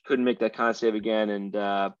 Sorokin couldn't make that kind of save again, and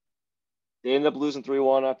they ended up losing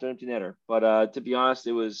 3-1 after an empty netter. But to be honest,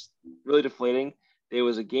 it was really deflating. It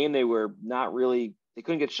was a game they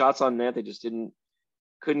couldn't get shots on net. They just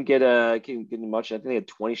couldn't get much. I think they had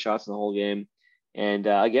 20 shots in the whole game, and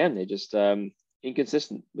again, they just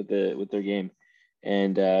inconsistent with their game.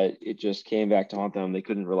 And it just came back to haunt them. They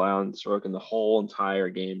couldn't rely on Sorokin the whole entire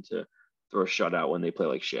game to throw a shutout when they play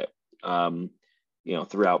like shit.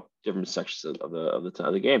 Throughout different sections of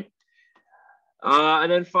the game.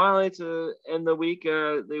 And then finally, to end the week,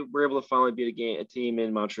 they were able to finally beat a team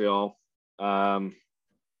in Montreal. Not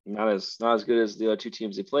as good as the other 2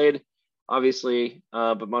 teams they played, obviously.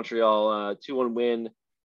 But Montreal 2-1 win.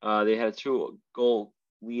 They had a 2-goal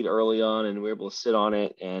lead early on and we were able to sit on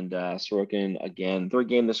it. And Sorokin, again, their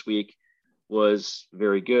game this week was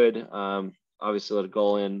very good. Obviously let a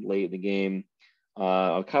goal in late in the game.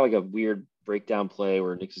 Kind of like a weird breakdown play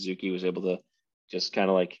where Nick Suzuki was able to just kind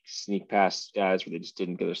of like sneak past guys where they just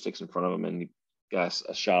didn't get their sticks in front of them, and he got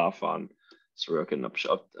a shot off on Sorokin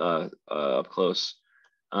up close.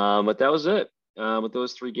 But that was it with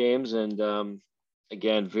those 3 games. And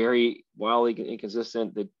again, very wildly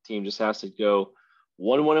inconsistent. The team just has to go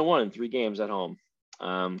 1-1-1 in 3 games at home.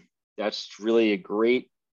 That's really a great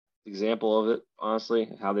example of it, honestly,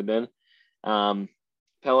 how they've been.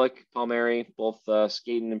 Pelech, Palmieri, both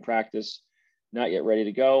skating in practice, not yet ready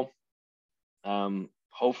to go.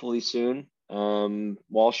 Hopefully soon.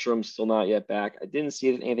 Wahlstrom still not yet back. I didn't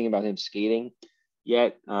see anything about him skating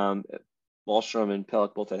yet. Wahlstrom and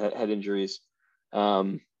Pelech both had head injuries.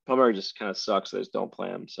 Palmieri just kind of sucks. So they just don't play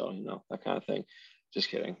him. So, that kind of thing. Just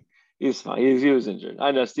kidding. He's fine. He was injured. I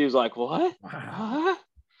know Steve's like, what? What?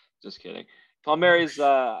 Just kidding. Palmieri's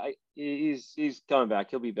he's coming back.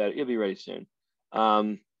 He'll be better. He'll be ready soon.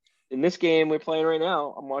 In this game we're playing right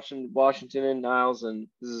now, I'm watching Washington and Isles, and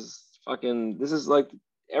this is like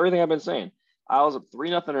everything I've been saying. Isles up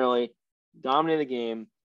 3-0 early, dominated the game.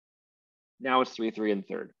 Now it's 3-3 in the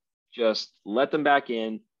third. Just let them back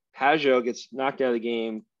in. Pajot gets knocked out of the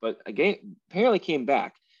game, but again, apparently came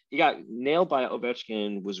back. he got nailed by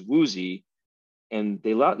Ovechkin, was woozy, and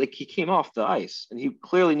he came off the ice, and he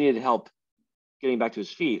clearly needed help getting back to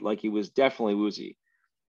his feet. Like, he was definitely woozy,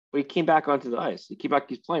 but he came back onto the ice.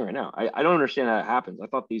 He's playing right now. I don't understand how it happens. I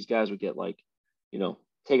thought these guys would get, like,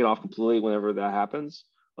 taken off completely whenever that happens,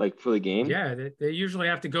 like, for the game. Yeah, they usually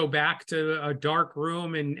have to go back to a dark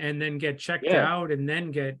room and then get checked out, and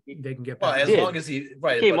then they can get back. Well, as long as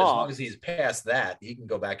as long as he's past that, he can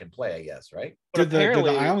go back and play, I guess, right? Did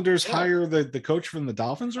the Islanders hire the coach from the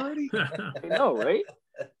Dolphins already? I know, right?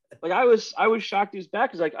 Like, I was shocked he was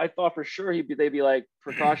back, because, like, I thought for sure they'd be like,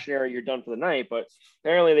 precautionary, you're done for the night. But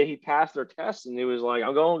apparently he passed their test, and he was like,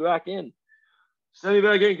 I'm going back in. Send me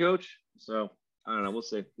back in, coach. So I don't know. We'll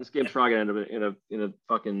see. This game's probably gonna end up in a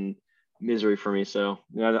fucking misery for me. So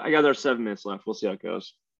I got 7 minutes left. We'll see how it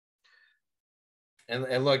goes.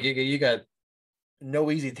 And look, you got no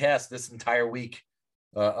easy task this entire week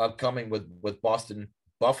upcoming with Boston,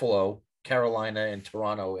 Buffalo, Carolina, and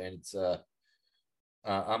Toronto. And it's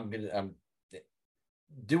I'm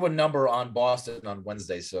do a number on Boston on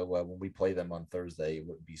Wednesday. So when we play them on Thursday, it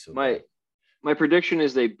wouldn't be so bad. My prediction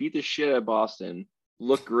is they beat the shit out of Boston,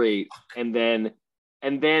 look great, and then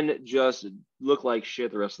just look like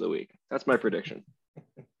shit the rest of the week. That's my prediction.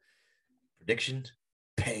 Prediction,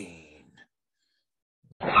 pain.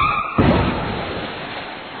 That's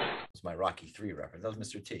my Rocky 3 reference. That was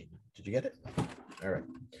Mr. T. Did you get it? All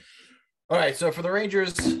right. So for the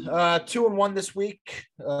Rangers, 2-1 this week.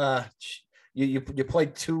 You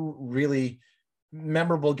played 2 really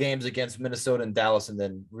memorable games against Minnesota and Dallas, and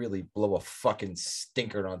then really blow a fucking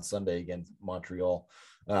stinker on Sunday against Montreal.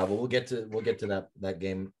 But we'll get to that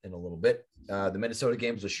game in a little bit. The Minnesota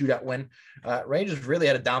game was a shootout win. Rangers really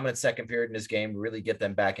had a dominant second period in this game, really get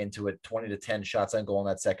them back into it. 20-10 shots on goal in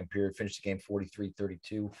that second period, finished the game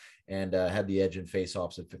 43-32, and had the edge in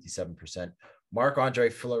faceoffs at 57%. Marc-Andre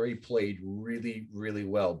Fleury played really, really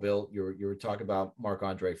well. Bill, you were talking about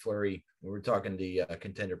Marc-Andre Fleury. We were talking the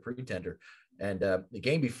contender pretender. And the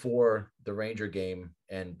game before the Ranger game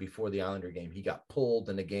and before the Islander game, he got pulled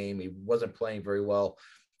in the game. He wasn't playing very well.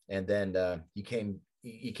 And then he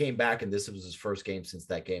came back, and this was his first game since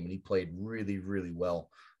that game. And he played really, really well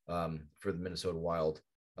for the Minnesota Wild.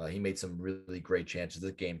 He made some really great chances.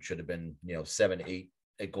 This game should have been, 7-8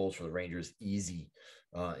 goals for the Rangers, easy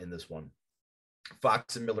in this one.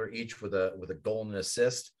 Fox and Miller each with a goal and an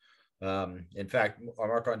assist. In fact,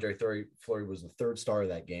 Marc-Andre Fleury was the third star of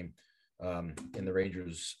that game. In the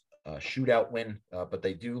Rangers shootout win, but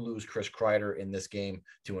they do lose Chris Kreider in this game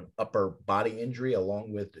to an upper body injury,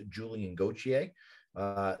 along with Julien Gauthier,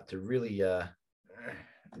 to really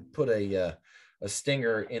put a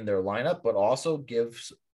stinger in their lineup, but also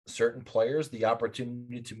gives certain players the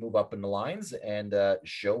opportunity to move up in the lines and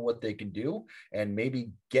show what they can do and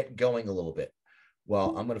maybe get going a little bit.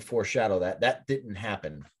 Well, I'm going to foreshadow that didn't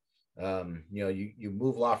happen. You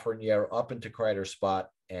move Lafreniere up into Kreider's spot,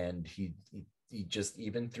 and he just,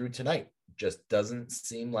 even through tonight, just doesn't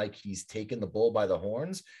seem like he's taken the bull by the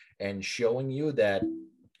horns and showing you that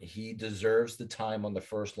he deserves the time on the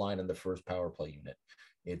first line and the first power play unit.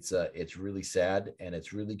 It's really sad, and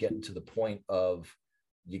it's really getting to the point of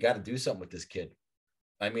you got to do something with this kid.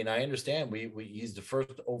 I mean, I understand he's the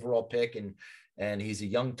first overall pick, and he's a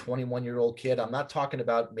young 21-year-old kid. I'm not talking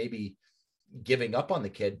about maybe giving up on the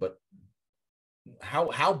kid, but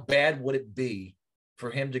how bad would it be for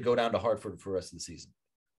him to go down to Hartford for the rest of the season?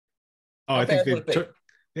 Oh, I think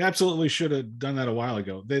they absolutely should have done that a while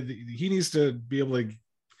ago. He needs to be able to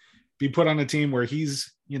be put on a team where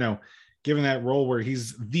he's, given that role where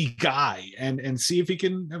he's the guy, and see if he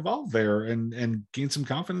can evolve there and gain some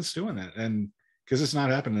confidence doing that. And because it's not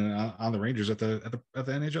happening on the Rangers at the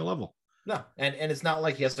NHL level. No, and it's not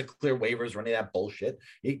like he has to clear waivers or any of that bullshit.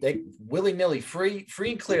 They willy-nilly, free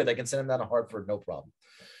and clear, they can send him down to Hartford, no problem.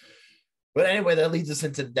 But anyway, that leads us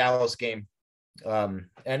into the Dallas game. And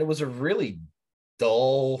it was a really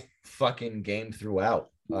dull fucking game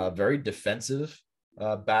throughout. Very defensive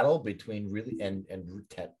battle between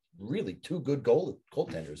really two good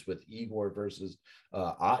goaltenders with Igor versus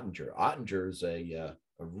Ottinger. Ottinger's a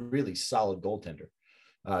really solid goaltender.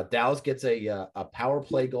 Dallas gets a power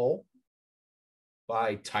play goal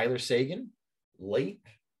by Tyler Seguin late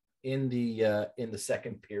in the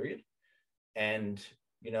second period, and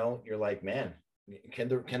you're like, man, can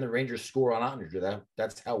the Rangers score on Ottinger?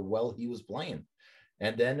 That's how well he was playing.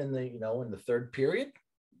 And then in the third period,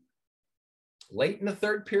 late in the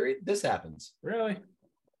third period, this happens. Really?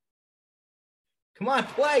 Come on,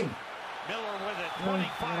 play. Miller with it. Really?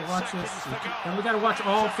 Watch this. And we got to watch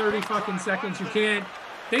all 30 fucking seconds. You can't.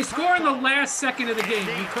 They score in the last second of the game.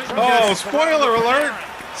 You couldn't spoiler alert,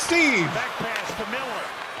 Steve. Back pass to Miller.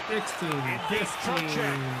 16, 15,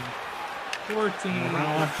 14, 13,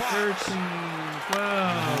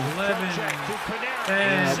 12, 11,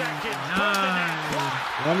 10, 9.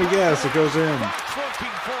 Let me guess, it goes in. Fox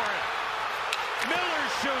looking for it. Miller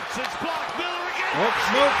shoots. It's blocked. Miller again.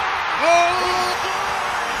 Oh, nope. Oh!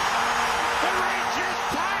 The Rangers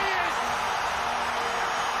tie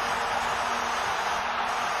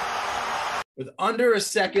it. With under a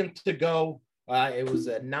second to go, it was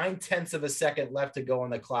a 9/10 of a second left to go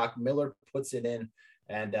on the clock. Miller puts it in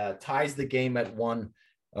and ties the game at 1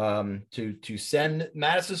 to send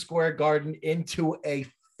Madison Square Garden into a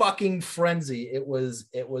fucking frenzy. It was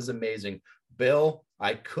amazing. Bill,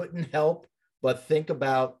 I couldn't help but think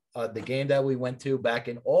about the game that we went to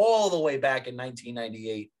all the way back in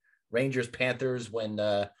 1998, Rangers Panthers, when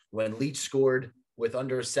Leach scored with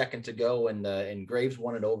under a second to go and Graves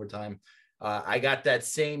won in overtime. I got that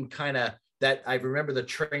same kind of that. I remember the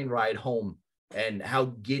train ride home and how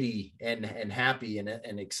giddy and happy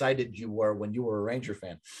and excited you were when you were a Ranger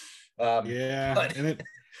fan. Yeah, but,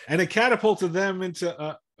 and it catapulted them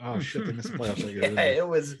into oh shit, they missed the playoffs. Yeah, it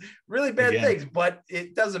was really bad things, but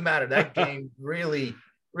it doesn't matter. That game really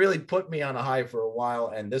put me on a high for a while,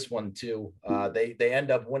 and this one too. They end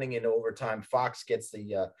up winning in overtime. Fox gets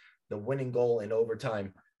the winning goal in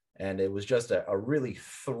overtime, and it was just a really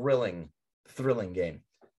thrilling game.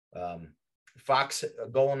 Fox a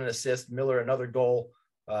goal and an assist, Miller another goal.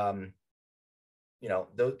 Those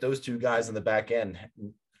two guys on the back end.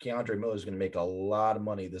 Keandre Miller is going to make a lot of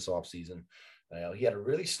money this offseason. He had a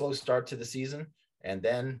really slow start to the season, and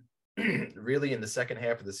then really in the second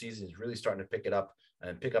half of the season, he's really starting to pick it up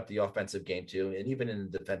and pick up the offensive game too, and even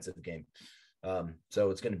in the defensive game.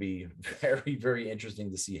 So it's going to be very, very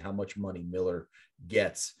interesting to see how much money Miller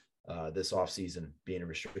gets this offseason being a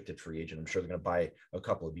restricted free agent. I'm sure they're going to buy a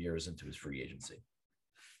couple of years into his free agency.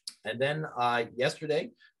 And then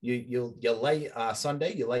yesterday, you lay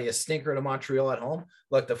Sunday, you lay a stinker to Montreal at home.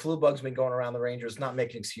 Look, the flu bug's been going around the Rangers, not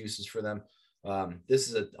making excuses for them. This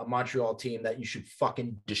is a Montreal team that you should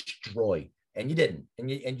fucking destroy, and you didn't, and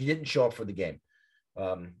you didn't show up for the game.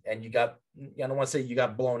 And you got, I don't want to say you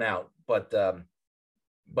got blown out, but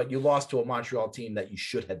you lost to a Montreal team that you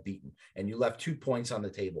should have beaten, and you left 2 points on the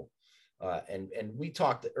table. And we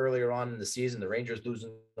talked earlier on in the season, the Rangers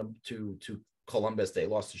losing them to Columbus, they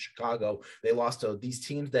lost to Chicago, they lost to these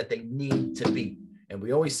teams that they need to beat. And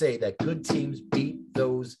we always say that good teams beat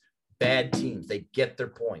those bad teams. They get their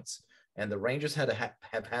points. And the Rangers have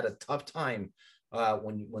had a tough time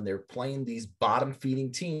when they're playing these bottom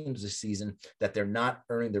feeding teams this season, that they're not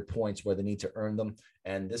earning their points where they need to earn them.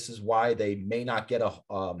 And this is why they may not get a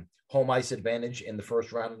home ice advantage in the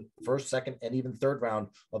first, second, and even third round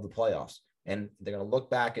of the playoffs. And they're going to look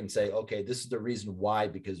back and say, okay, this is the reason why,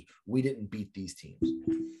 because we didn't beat these teams.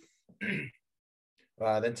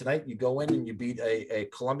 Then tonight you go in and you beat a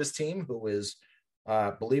Columbus team who is,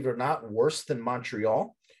 believe it or not, worse than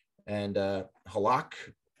Montreal. And Halak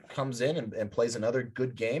comes in and plays another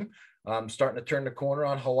good game. Starting to turn the corner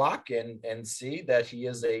on Halak and see that he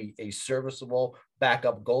is a serviceable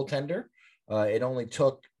backup goaltender. It only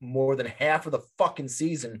took more than half of the fucking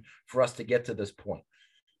season for us to get to this point.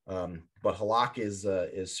 But Halak is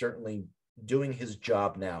certainly doing his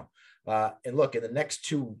job now. And look, in the next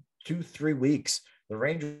 3 weeks, the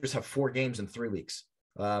Rangers have 4 games in 3 weeks.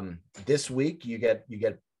 This week you get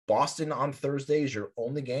Boston on Thursday is your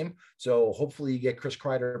only game. So hopefully you get Chris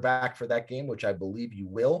Kreider back for that game, which I believe you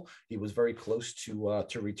will. He was very close to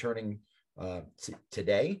returning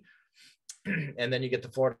today. And then you get the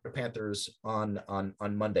Florida Panthers on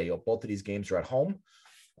Monday. Both of these games are at home.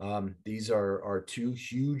 These are 2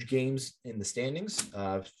 huge games in the standings.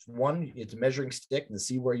 One, it's a measuring stick and to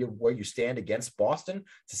see where you stand against Boston,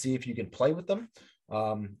 to see if you can play with them.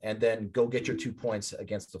 And then go get your 2 points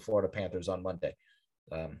against the Florida Panthers on Monday.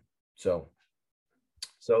 So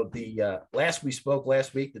the last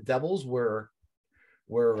week, the Devils were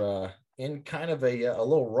in kind of a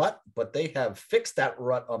little rut, but they have fixed that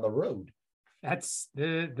rut on the road. That's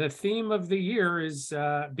the theme of the year, is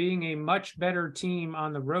being a much better team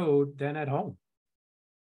on the road than at home.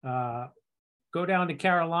 Go down to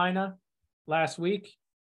Carolina last week.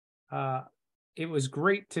 It was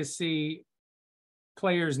great to see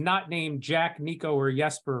players not named Jack, Nico, or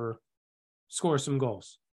Jesper score some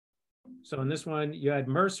goals. So in this one, you had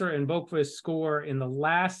Mercer and Boqvist score in the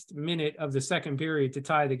last minute of the second period to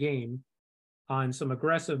tie the game on some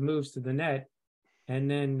aggressive moves to the net.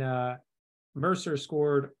 And then Mercer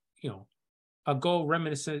scored, a goal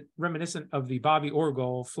reminiscent of the Bobby Orr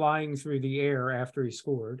goal, flying through the air after he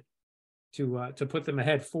scored to put them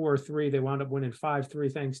ahead 4-3. They wound up winning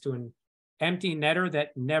 5-3 thanks to an empty netter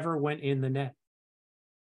that never went in the net.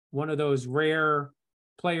 one of those rare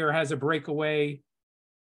player has a breakaway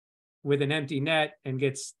with an empty net and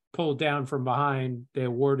gets pulled down from behind, they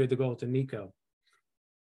awarded the goal to Nico.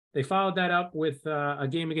 They followed that up with a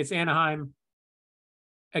game against Anaheim.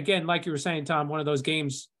 Again, like you were saying, Tom, one of those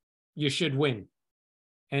games you should win.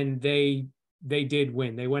 And they did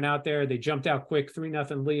win. They went out there, they jumped out quick,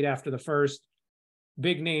 3-0 lead after the first.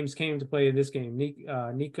 Big names came to play in this game.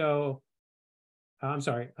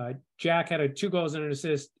 Jack had 2 goals and an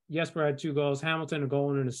assist. Jesper had 2 goals. Hamilton, a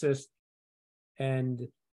goal and an assist. And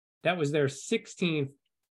that was their 16th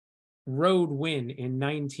road win in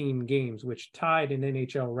 19 games, which tied an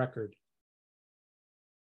NHL record.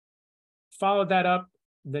 Followed that up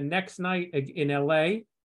the next night in LA,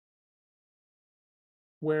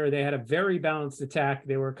 where they had a very balanced attack.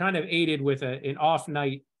 They were kind of aided with an off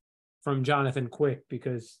night from Jonathan Quick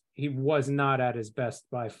because he was not at his best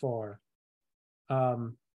by far.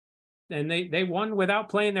 And they won without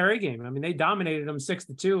playing their A game. I mean, they dominated them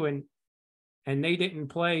 6-2, and they didn't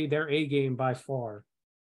play their A game by far.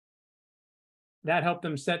 That helped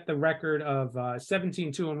them set the record of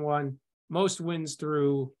 17-2-1, most wins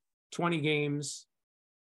through 20 games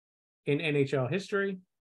in NHL history.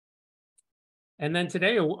 And then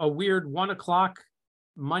today, a weird 1:00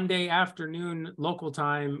 Monday afternoon local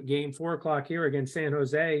time game, 4:00 here against San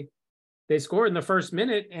Jose. They scored in the first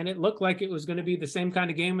minute, and it looked like it was going to be the same kind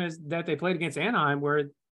of game as that they played against Anaheim, where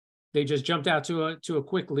they just jumped out to a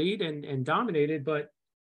quick lead and dominated. But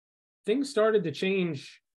things started to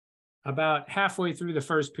change about halfway through the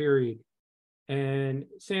first period, and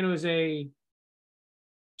San Jose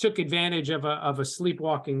took advantage of a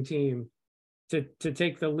sleepwalking team to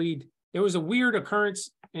take the lead. There was a weird occurrence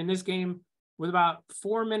in this game with about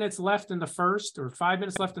 4 minutes left in the first, or 5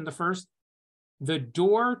 minutes left in the first. The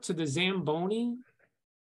door to the Zamboni,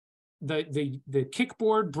 the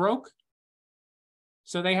kickboard broke.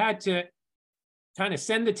 So they had to kind of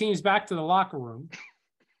send the teams back to the locker room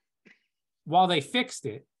while they fixed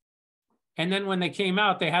it. And then when they came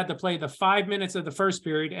out, they had to play the 5 minutes of the first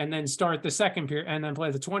period and then start the second period and then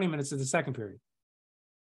play the 20 minutes of the second period.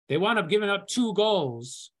 They wound up giving up 2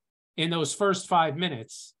 goals in those first 5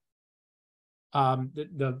 minutes,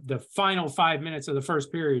 the final 5 minutes of the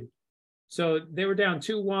first period. So they were down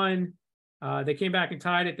 2-1. They came back and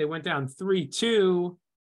tied it. They went down 3-2.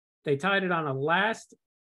 They tied it on a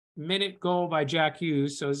last-minute goal by Jack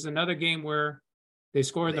Hughes. So this is another game where they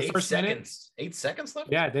scored in the first minute. 8 seconds left?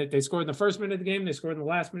 Yeah, they scored in the first minute of the game. They scored in the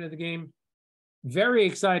last minute of the game. Very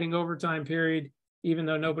exciting overtime period, even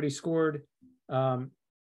though nobody scored.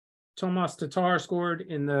 Tomas Tatar scored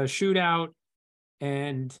in the shootout,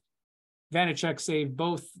 and Vanecek saved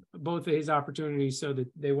both of his opportunities, so that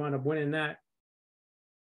they wound up winning that.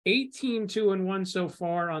 18-2-1 so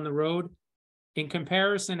far on the road. In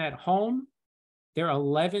comparison, at home, they're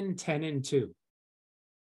 11-10-2.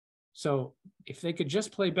 So if they could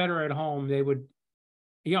just play better at home, they would,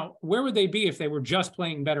 where would they be if they were just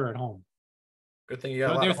playing better at home? Good thing you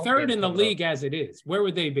got. They're third in the league as it is. Where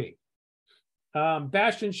would they be?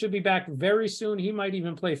 Bastian should be back very soon. He might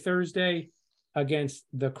even play Thursday against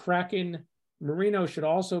the Kraken. Marino should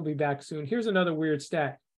also be back soon. Here's another weird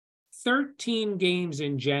stat. 13 games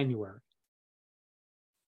in January.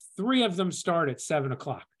 3 of them start at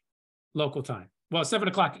 7:00 local time. Well,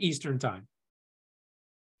 7:00 Eastern time.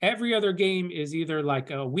 Every other game is either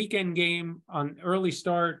like a weekend game on early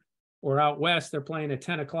start, or out west, they're playing at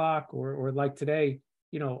 10:00, or like today,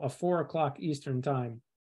 a 4:00 Eastern time.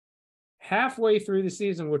 Halfway through the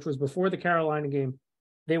season, which was before the Carolina game,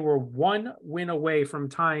 they were 1 win away from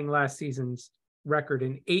tying last season's record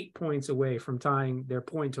and 8 points away from tying their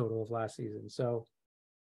point total of last season. So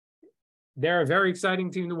they're a very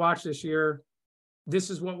exciting team to watch this year.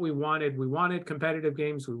 This is what we wanted. We wanted competitive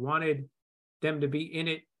games. We wanted them to be in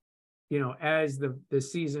it, as the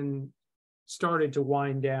season started to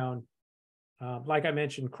wind down. Like I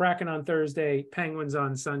mentioned, Kraken on Thursday, Penguins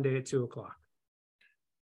on Sunday at 2:00.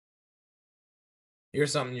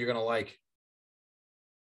 Here's something you're going to like.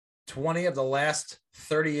 20 of the last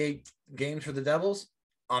 38 games for the Devils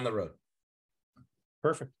on the road.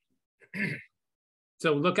 Perfect.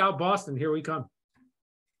 So look out, Boston. Here we come.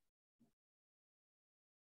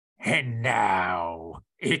 And now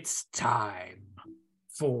it's time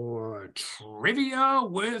for Trivia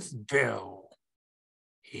with Bill.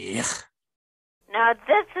 Yeah. Now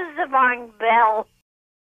this is the wrong Bill.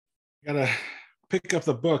 Gotta pick up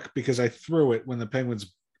the book because I threw it when the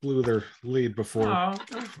Penguins blew their lead before. Oh,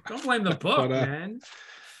 don't blame the book, man.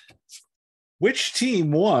 Which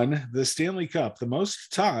team won the Stanley Cup the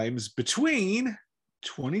most times between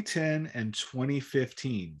 2010 and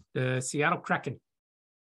 2015? The Seattle Kraken.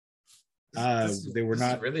 They were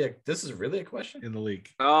not This is really a question in the league.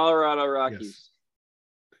 Colorado Rockies.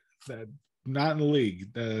 Yes. Not in the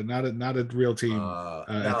league. Not a real team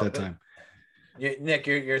at that time. Nick,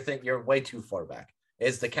 you're way too far back.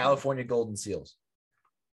 It's the California Golden Seals.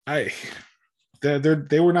 They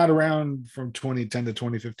were not around from 2010 to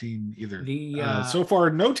 2015 either. So far,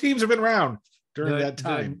 no teams have been around during that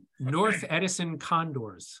time. The North Edison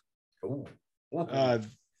Condors. Ooh.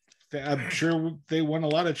 I'm sure they won a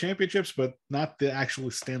lot of championships, but not the actual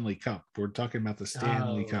Stanley Cup. We're talking about the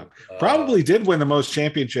Stanley Cup. Probably did win the most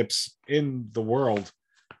championships in the world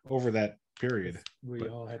over that period. We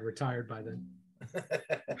all had retired by then.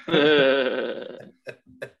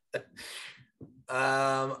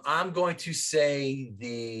 I'm going to say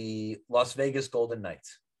the Las Vegas Golden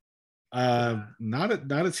Knights. Not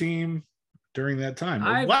a team during that time.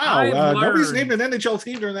 I've Nobody's named an NHL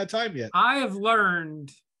team during that time yet. I have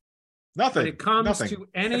learned nothing. When it comes to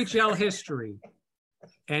NHL history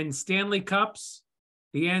and Stanley Cups,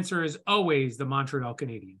 the answer is always the Montreal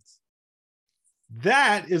Canadiens.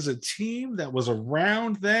 That is a team that was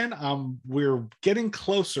around then. We're getting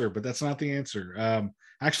closer, but that's not the answer.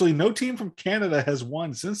 Actually, no team from Canada has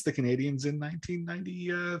won since the Canadiens in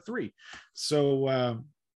 1993. So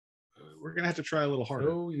we're going to have to try a little harder.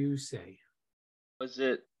 So you say. Was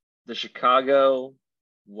it the Chicago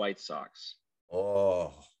White Sox?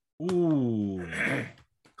 Oh. Ooh.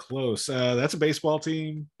 Close. That's a baseball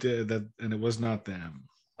team, and it was not them.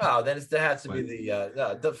 Oh, then that has to be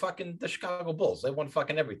the Chicago Bulls. They won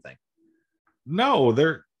fucking everything. No,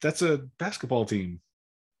 that's a basketball team.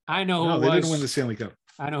 I know who it was. They didn't win the Stanley Cup.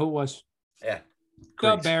 I know who it was. Yeah.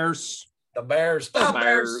 The Bears. The Bears. The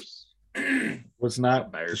Bears. Was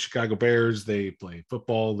not the Chicago Bears. They play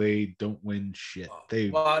football. They don't win shit. They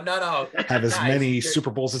no. have as many Super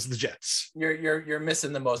Bowls as the Jets. You're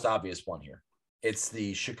missing the most obvious one here. It's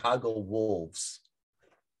the Chicago Wolves.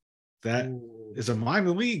 That is a minor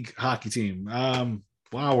league hockey team.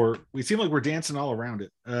 Wow, we seem like we're dancing all around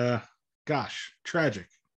it. Gosh, tragic.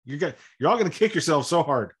 You're all gonna kick yourself so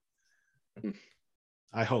hard.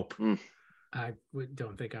 I hope. I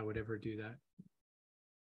don't think I would ever do that.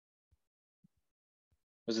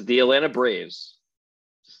 Was it the Atlanta Braves?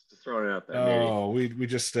 Just throwing it out there. Oh, maybe. we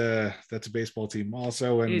just that's a baseball team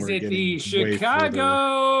also. And is we're it the getting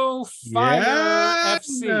Chicago Fire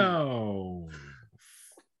FC?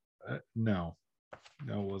 No,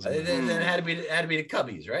 it wasn't. It had to be the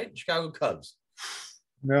Cubbies, right? Chicago Cubs.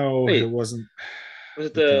 No, it wasn't. Was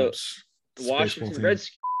it the Washington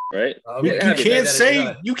Redskins? Right? You can't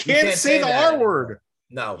say the R word.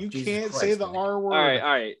 No, you can't say the R word. All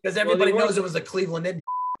right. Because everybody knows it was the Cleveland Indians.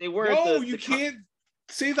 They were. No, you can't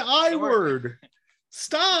say the I word.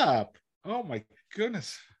 Stop. Oh my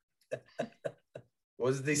goodness.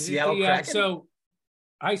 Was it the Seattle Kraken? So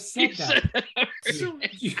I said that.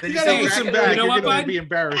 You gotta listen back. You're gonna be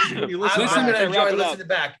embarrassed. I'm gonna enjoy listening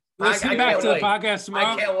back. Listen back to the podcast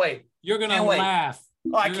tomorrow. I can't wait. You're gonna laugh.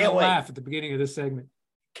 Oh, I can't wait. Laugh at the beginning of this segment.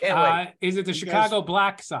 Can't wait. Is it the Chicago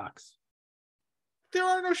Black Sox? There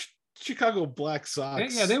are no Chicago Black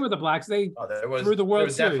Sox. Yeah, they were the Blacks. They through the World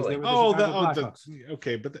Series. They were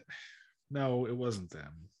okay, but no, it wasn't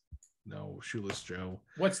them. No, Shoeless Joe.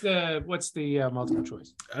 What's the multiple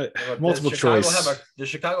choice? Multiple choice. Does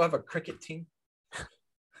Chicago have a cricket team?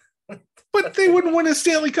 But they wouldn't win a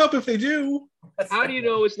Stanley Cup if they do. How do you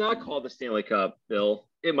know it's not called the Stanley Cup, Bill?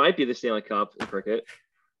 It might be the Stanley Cup in cricket.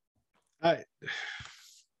 I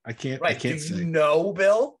can't. Right. I can't say. You know,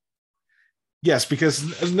 Bill? Yes,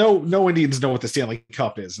 because no Indians know what the Stanley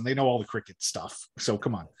Cup is, and they know all the cricket stuff. So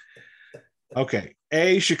come on. Okay.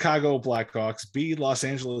 A, Chicago Blackhawks. B, Los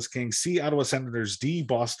Angeles Kings. C, Ottawa Senators. D,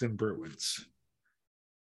 Boston Bruins.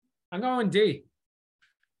 I'm going D.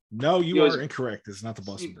 No, you are incorrect. It's not the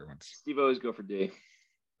Boston Bruins. Steve always go for D.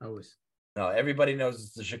 Always. No, everybody knows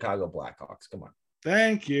it's the Chicago Blackhawks. Come on.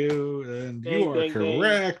 Thank you. And you are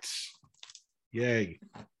correct. Yay.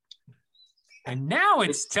 And now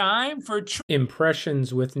it's time for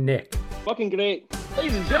Impressions with Nick. Fucking great.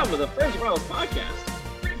 Ladies and gentlemen, the Friends of Wild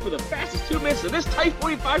podcast. Ready for the fastest 2 minutes of this Type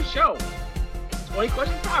 45 show. 20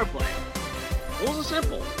 question power play. Rules are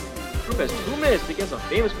simple. The group has 2 minutes to guess a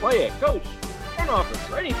famous player, coach, front office,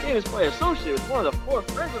 or any famous player associated with one of the 4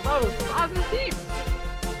 Friends of Wild's positive teams.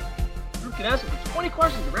 The group can answer for 20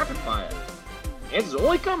 questions in rapid fire. Answers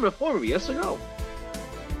only come in the form of yes or no.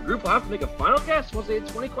 The group will have to make a final guess once they hit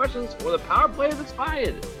 20 questions or the power play is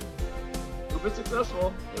expired. If the group is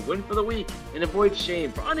successful, they win for the week and avoid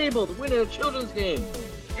shame for unable to win in a children's game.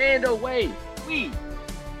 And away we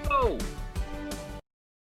go.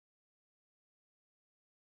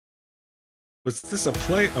 Was this a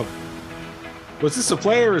play? Oh. Was this a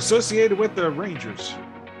player associated with the Rangers?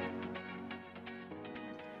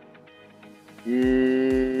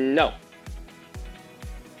 No.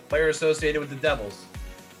 Player associated with the Devils.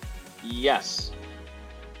 Yes.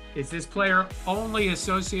 Is this player only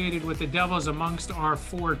associated with the Devils amongst our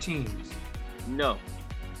 4 teams? No.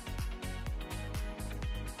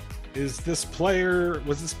 Was this player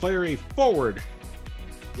a forward?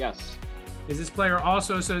 Yes. Is this player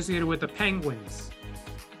also associated with the Penguins?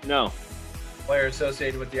 No. Player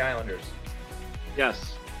associated with the Islanders.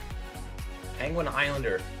 Yes. Penguin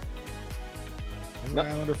Islander.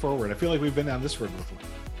 Islander forward. I feel like we've been down this road before.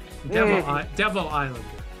 Devil Islander.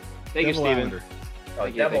 Thank you, Devil Steven. Islander. Oh,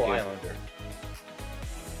 Thank you, Devil thank you. Islander.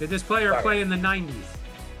 Did this player Sorry. play in the 90s?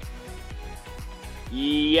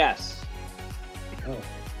 Yes.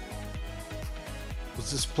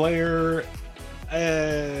 Was this player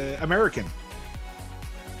American?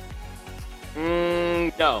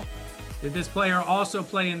 No. Did this player also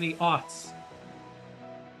play in the aughts?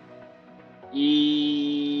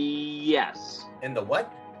 Yes. In the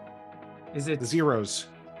what? Is it The Zeros,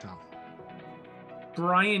 Tom.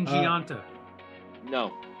 Brian Giunta?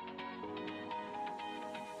 No.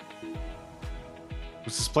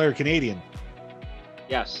 Was this player Canadian?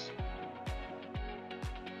 Yes.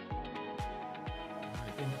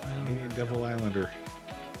 Canadian Devil Islander.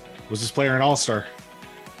 Was this player an All-Star?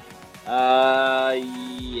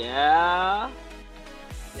 Yeah.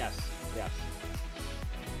 Yes. Yes.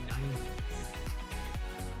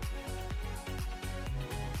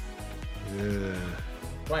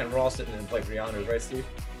 Ryan Ross didn't play for the Islanders, right, Steve?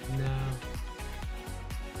 No.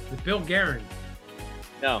 With Bill Guerin?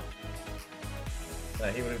 No.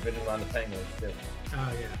 He would have been on the Penguins, too.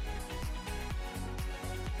 Oh, yeah.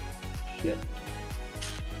 Shit.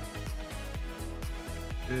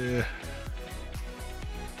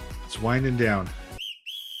 It's winding down.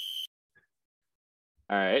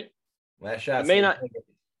 All right. Last shot. He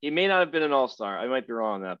may not have been an all-star. I might be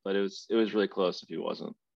wrong on that, but it was really close if he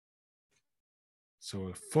wasn't. So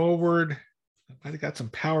a forward. Might have got some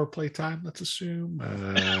power play time, let's assume.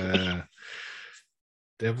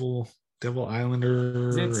 Devil Islander.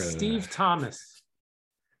 Is it Steve Thomas?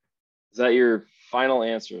 Is that your final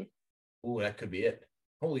answer? Ooh, that could be it.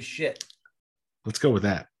 Holy shit. Let's go with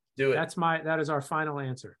that. Do it. That is our final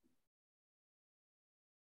answer.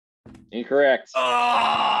 Incorrect.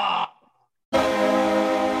 Ah!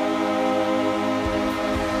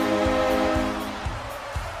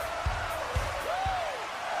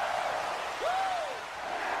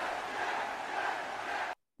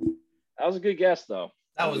 That was a good guess, though.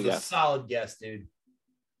 That was a solid guess, dude.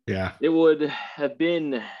 Yeah. It would have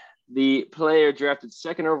been the player drafted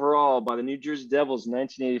second overall by the New Jersey Devils in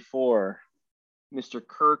 1984, Mr.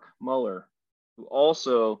 Kirk Muller, who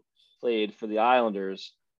also played for the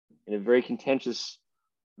Islanders in a very contentious,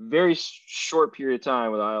 very short period of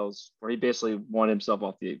time with the Isles, where he basically won himself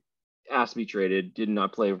off the asked to be traded, did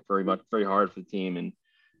not play very hard for the team, and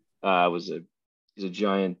he's a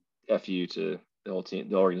giant FU to the whole team,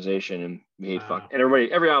 the organization, and he hates and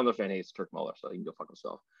every Islander fan hates Kirk Muller, so he can go fuck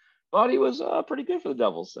himself. But he was pretty good for the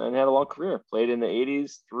Devils and had a long career. Played in the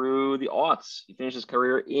 80s through the aughts. He finished his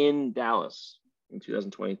career in Dallas in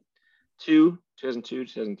 2002,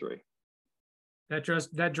 2003.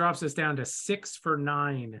 That drops us down to 6 for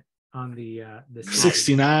 9 on the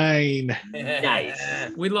 69.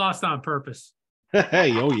 Nice. We lost on purpose.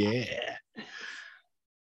 Hey, oh yeah.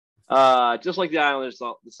 Just like the Islanders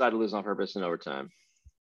decided to lose on purpose in overtime.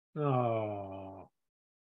 Oh.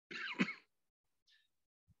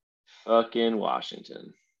 Fucking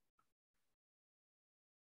Washington.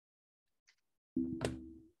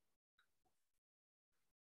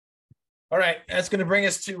 All right, that's going to bring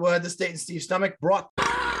us to this date in Steve's stomach. Brought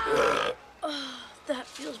Oh, that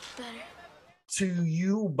feels better. to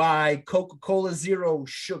you by Coca-Cola Zero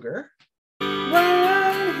Sugar.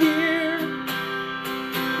 Right here,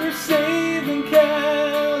 we're saving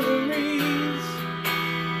calories.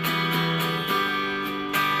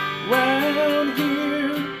 Round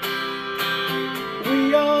here,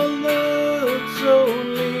 we all look so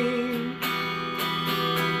lean.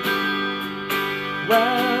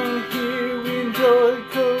 Round here, we enjoy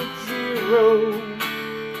Coke Zero,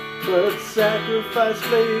 but sacrifice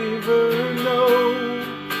flavor, no.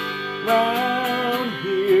 Round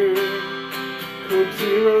here, Coke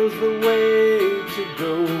Zero's the way to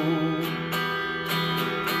go.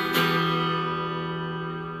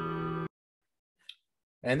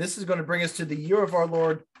 And this is going to bring us to the year of our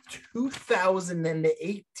Lord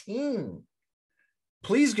 2018.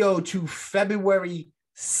 Please go to February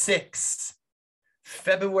 6th.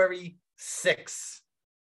 February 6th,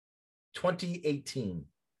 2018.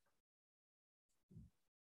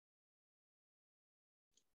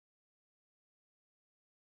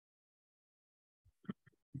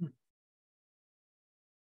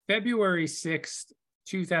 February 6th,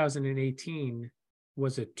 2018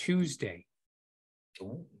 was a Tuesday.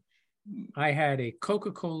 Ooh. I had a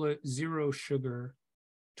Coca-Cola Zero Sugar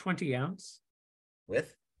 20 ounce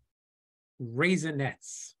With?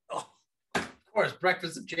 Raisinets. Oh, of course,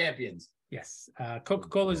 breakfast of champions. Yes.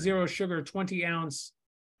 Coca-Cola Zero Sugar 20 ounce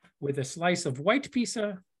with a slice of white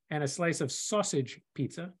pizza and a slice of sausage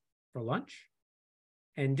pizza for lunch.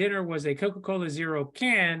 And dinner was a Coca-Cola Zero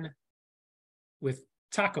can with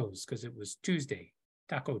tacos because it was Tuesday.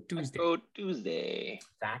 Taco Tuesday. Taco Tuesday.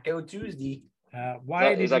 Taco Tuesday.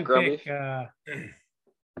 Why Is did that you grubby? pick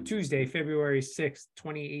Tuesday, February 6th,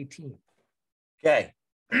 2018? Okay.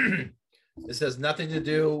 This has nothing to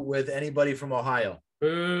do with anybody from Ohio.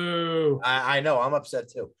 Boo. I know, I'm upset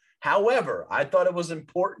too. However, I thought it was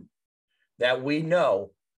important that we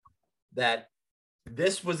know that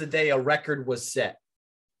this was the day a record was set.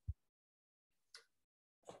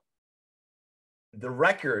 The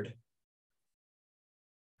record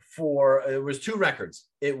it was two records.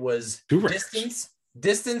 It was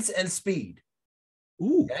distance and speed.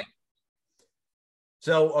 Ooh. Okay.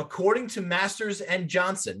 So according to Masters and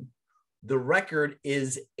Johnson, the record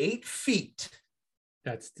is 8 feet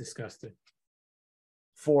That's disgusting.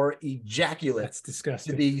 for ejaculate That's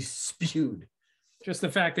disgusting. to be spewed. Just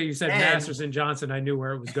the fact that you said And- Masters and Johnson, I knew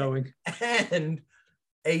where it was going. And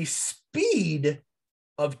a speed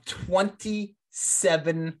of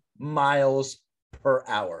 27 miles per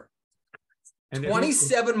hour. And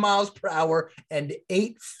 27 miles per hour and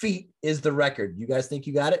 8 feet is the record. You guys think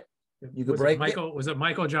you got it? You could was break it Michael. Was it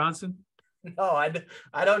Michael Johnson? No,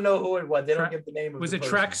 I don't know who it was. They don't Track- give the name of Was the it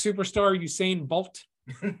track person. superstar Usain Bolt?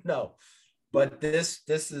 No, but this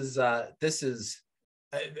is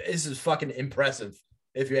fucking impressive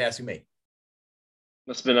if you ask me.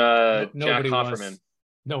 Must have been Jack Nobody Hofferman. was.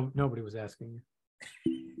 No, nobody was asking you.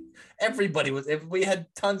 Everybody was. If we had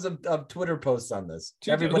tons of Twitter posts on this,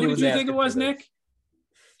 everybody Who was. did you think it asking was, for this. Nick?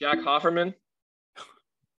 Jack Hofferman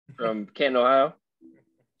from Canton, Ohio.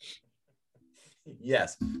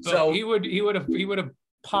 Yes. So So he would have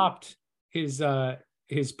popped his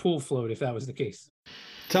pool float if that was the case.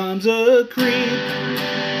 Tom's a creep.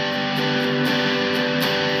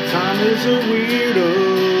 Tom is a weirdo.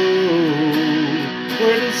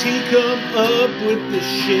 Where does he come up with this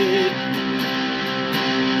shit?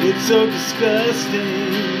 It's so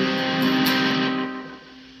disgusting.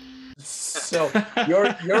 So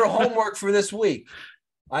your homework for this week,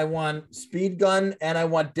 I want speed gun and I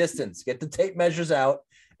want distance. Get the tape measures out,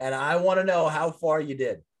 and I want to know how far you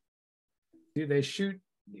did. Do they shoot?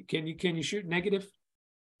 Can you shoot negative?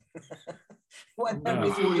 What that No.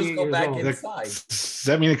 means we'll just go 48 back years old. inside. Does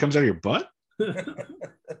that mean it comes out of your butt?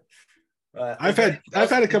 I've Is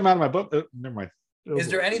had it come out of my butt. Never mind. Is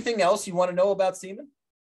there anything else you want to know about semen?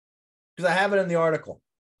 Because I have it in the article.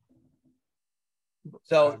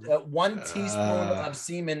 So 1 teaspoon of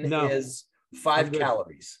semen no. is 5 I'm good.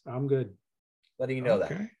 calories. I'm good. Letting you know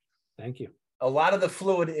that. Okay. Thank you. A lot of the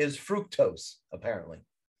fluid is fructose, apparently.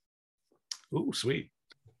 Ooh, sweet.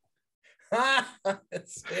 How's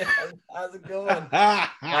it going?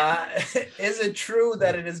 Is it true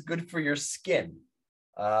that it is good for your skin?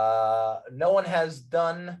 No one has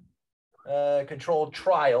done controlled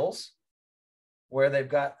trials where they've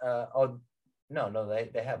got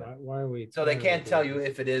they haven't. Why are we? So they can't tell you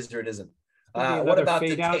if it is or it isn't. What What about the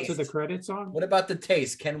fade out to taste? the credits on? What about the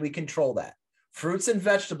taste? Can we control that? Fruits and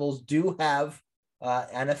vegetables do have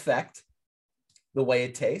an effect, the way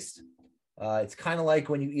it tastes. It's kind of like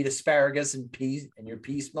when you eat asparagus and pea and your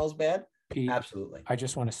pea smells bad. Pete, Absolutely. I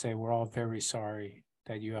just want to say we're all very sorry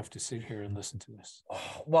that you have to sit here and listen to this.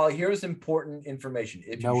 Oh, well, here's important information.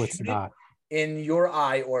 If No, you it's shoot not. it in your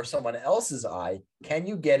eye or someone else's eye, can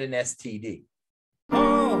you get an STD?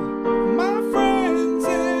 Oh, my friends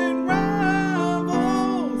and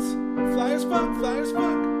rivals. Flyers fuck, flyers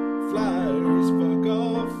fuck, flyers fuck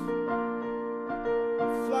off.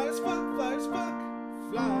 Flyers fuck, flyers fuck,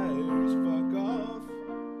 flyers fuck off.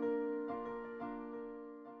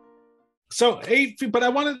 So 8 feet, but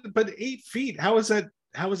 8 feet. How is that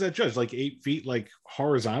judged? Like 8 feet, like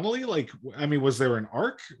horizontally? Like, I mean, was there an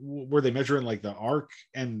arc? Were they measuring like the arc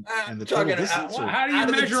and the total Talking, distance? or- how do you out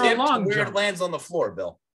of the measure a tip to long where jump? it lands on the floor,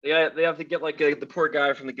 Bill? They have to get like the poor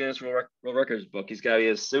guy from the Guinness World Records book. He's got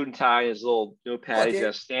his suit and tie, his little notepad. Look, He's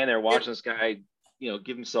got to stand there watching this guy,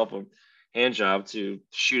 give himself a hand job to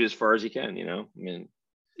shoot as far as he can. I mean,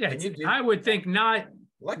 Yeah, And you do- I would think not I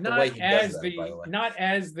like the way he does that, by the way. not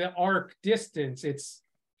as the arc distance. It's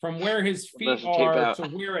from where his feet Unless you tape are out. to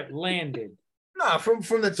where it landed. No, from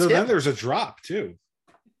the So tip. then there's a drop too.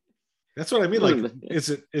 That's what I mean. Like, is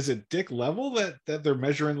it dick level that they're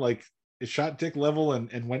measuring like shot dick level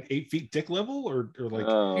and went 8 feet dick level, or like?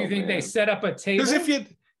 Do you think they set up a table?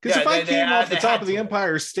 Because if I came off the top of the to.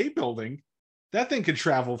 Empire State Building, that thing could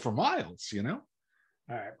travel for miles. You know.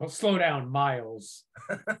 All right, well, slow down, Miles.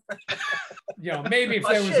 Maybe if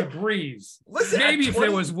there was a breeze. Listen, maybe if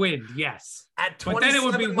there was wind, yes. But then it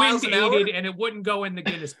would be wind aided and it wouldn't go in the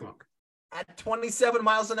Guinness Book. At 27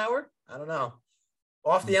 miles an hour? I don't know.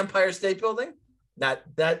 Off the Empire State Building?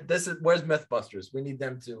 Where's Mythbusters? We need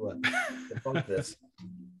them to debunk this.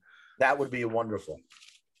 That would be wonderful.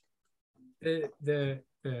 The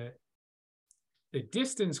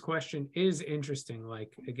distance question is interesting.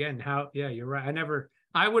 Like, again, you're right.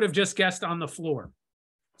 I would have just guessed on the floor,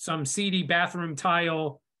 some seedy bathroom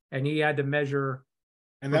tile, and he had to measure.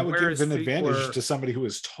 And that would give an advantage to somebody who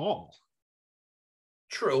is tall.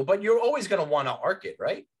 True, but you're always going to want to arc it,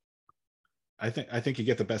 right? I think you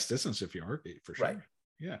get the best distance if you arc it, for sure. Right.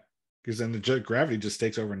 Yeah, because then the gravity just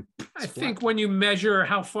takes over. And I think when you measure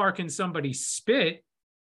how far can somebody spit,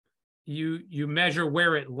 you measure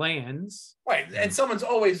where it lands. Right, and someone's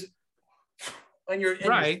always when you're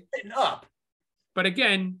spitting up. But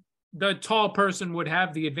again, the tall person would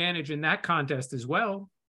have the advantage in that contest as well.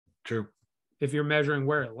 True. If you're measuring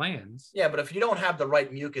where it lands. Yeah, but if you don't have the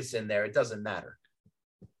right mucus in there, it doesn't matter.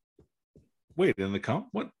 Wait, in the cum?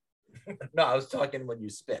 What? No, I was talking when you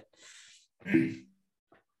spit. Wait.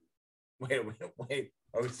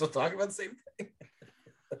 Are we still talking about the same thing?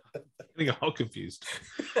 I'm getting all confused.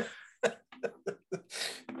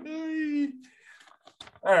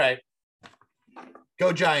 All right.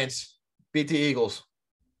 Go Giants. Beat the Eagles.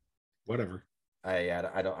 Whatever.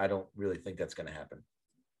 I don't really think that's going to happen.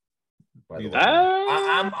 By the way,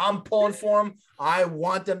 Neither. I'm pulling for them. I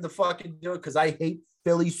want them to fucking do it because I hate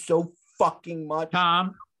Philly so fucking much.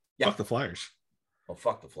 Tom. Yeah. Fuck the Flyers. Oh,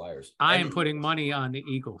 fuck the Flyers. I am putting money on the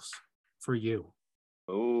Eagles for you.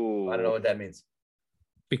 Oh, I don't know what that means.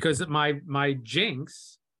 Because my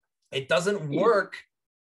jinx. It doesn't work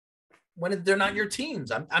when they're not your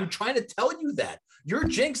teams. I'm trying to tell you that. Your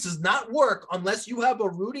jinx does not work unless you have a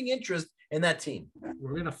rooting interest in that team.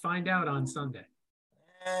 We're going to find out on Sunday.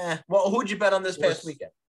 Well, who'd you bet on this past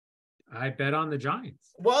weekend? I bet on the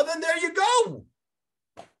Giants. Well, then there you go.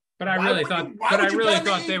 But I really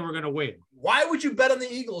thought they were going to win. Why would you bet on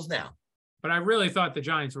the Eagles now? But I really thought the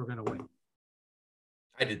Giants were going to win.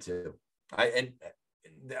 I did too. I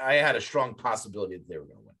had a strong possibility that they were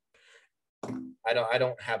going to win. I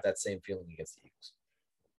don't have that same feeling against the Eagles.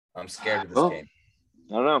 I'm scared of this game.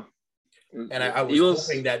 I don't know. And I was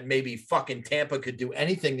hoping that maybe fucking Tampa could do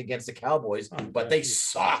anything against the Cowboys, but they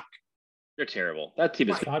suck. They're terrible. That team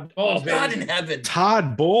is Todd Bowles, God in heaven.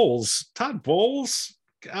 Todd Bowles.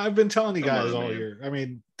 I've been telling you guys all year. I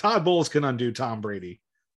mean, Todd Bowles can undo Tom Brady.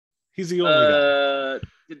 He's the only guy.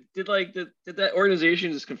 Did that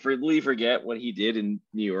organization just completely forget what he did in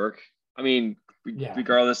New York? I mean,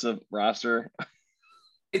 regardless of roster.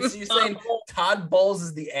 You saying Todd Bowles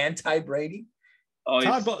is the anti-Brady? Oh,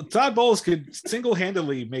 Todd Bowles could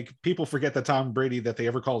single-handedly make people forget that Tom Brady that they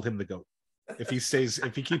ever called him the GOAT if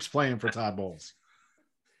he keeps playing for Todd Bowles.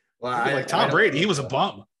 Well, Tom Brady, he was a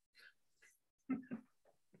bum.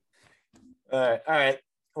 All right.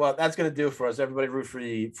 Well, that's going to do it for us. Everybody root for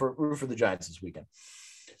the Giants this weekend.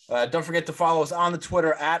 Don't forget to follow us on the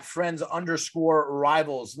Twitter at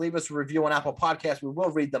 @friends_rivals. Leave us a review on Apple Podcasts. We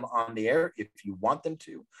will read them on the air if you want them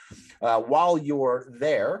to. While you're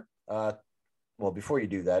there, before you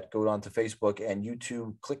do that, go on to Facebook and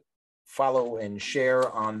YouTube, click follow and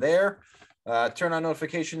share on there. Turn on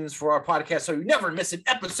notifications for our podcast so you never miss an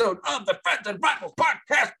episode of the Friends and Rivals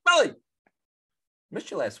podcast. Billy,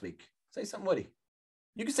 missed you last week. Say something witty.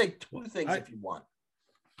 You can say two things if you want.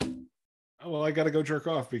 Well, I got to go jerk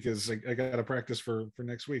off because I got to practice for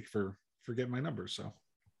next week for getting my numbers. So,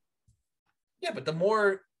 yeah, but the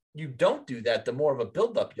more you don't do that, the more of a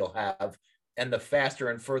buildup you'll have, and the faster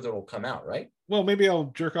and further it'll come out, right? Well, maybe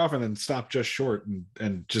I'll jerk off and then stop just short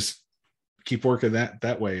and just keep working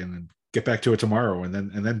that way, and then get back to it tomorrow, and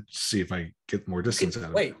then see if I get more distance out of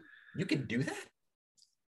it. Wait, you can do that?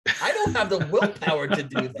 I don't have the willpower to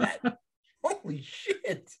do that. Holy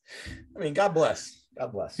shit! I mean, God bless.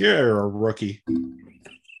 God bless. You're a rookie.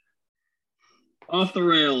 Off the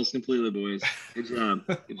rails completely, boys. Good job.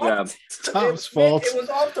 Good job. It's Tom's fault. It was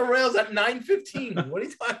off the rails at 9:15. What are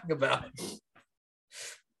you talking about?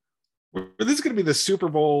 This is going to be the Super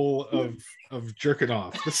Bowl of jerking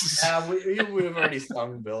off. This is. We've already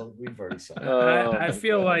sung, Bill. We've already sung. I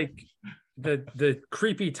feel like the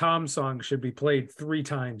creepy Tom song should be played 3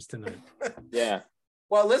 times tonight. Yeah.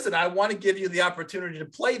 Well, listen, I want to give you the opportunity to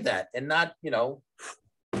play that and not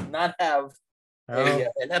have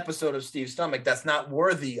an episode of Steve's Stomach that's not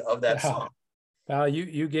worthy of that song. Pal,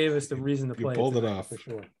 you gave us the reason to play. You pulled it off for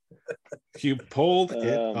sure. You pulled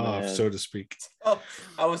it off, so to speak. Oh,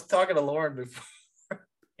 I was talking to Lauren before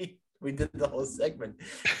we did the whole segment,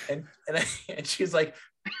 and she's like,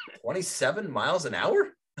 27 miles an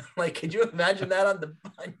hour? Like, could you imagine that on the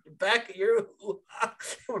back of your? It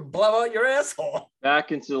would blow out your asshole.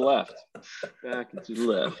 Back into the left. Back into the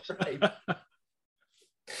left.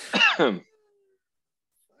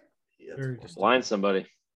 Right. Line somebody.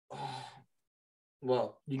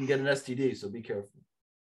 Well, you can get an STD, so be careful.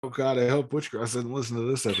 Oh God, I hope Butchgrass didn't listen to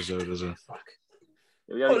this episode as a.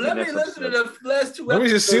 Let me listen to the last two. Let me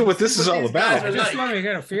just see what this is all about. Just let me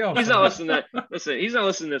get a feel. He's not listening to that. Listen, he's not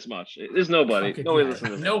listening this much. There's nobody. Nobody listens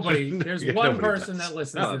to this. Nobody. There's one person that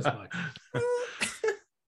listens this much.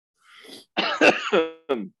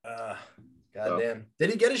 Goddamn. Did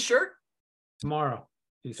he get his shirt? Tomorrow.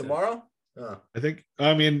 Tomorrow? I think.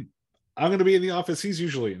 I mean, I'm going to be in the office. He's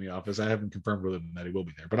usually in the office. I haven't confirmed with him that he will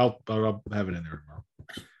be there, but I'll have it in there tomorrow.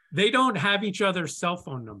 They don't have each other's cell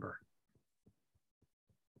phone number.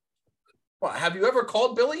 Well, have you ever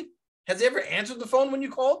called Billy? Has he ever answered the phone when you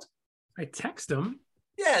called? I text him.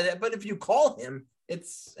 Yeah, but if you call him,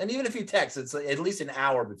 and even if you text, it's at least an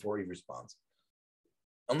hour before he responds.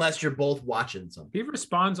 Unless you're both watching something. He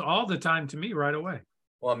responds all the time to me right away.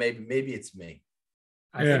 Well, maybe it's me.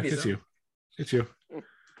 It's you. It's you.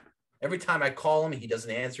 Every time I call him, he doesn't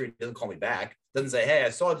answer. He doesn't call me back. Doesn't say, "Hey, I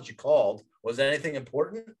saw that you called. Was there anything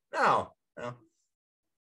important?" No.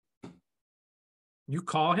 You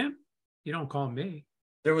call him? You don't call me.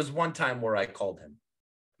 There was one time where I called him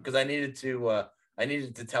because I needed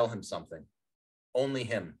to tell him something. Only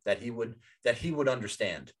him that he would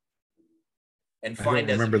understand. And I don't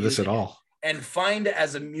remember this at all. And find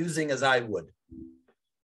as amusing as I would.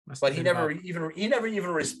 But he never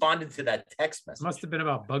even responded to that text message. Must have been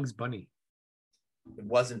about Bugs Bunny. It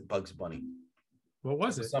wasn't Bugs Bunny. What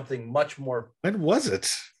was it? Something much more. When was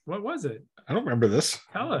it? What was it? I don't remember this.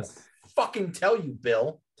 Tell us. Fucking tell you,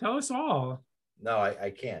 Bill. Tell us all. No,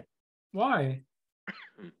 I can't. Why?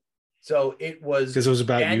 So it was because it was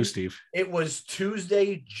about you, Steve. It was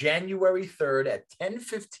Tuesday, January 3rd at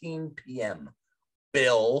 10:15 p.m.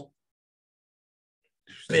 Bill.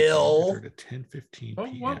 At 10:15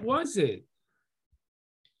 p.m. What was it?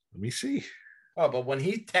 Let me see. Oh, but when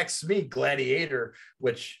he texts me Gladiator,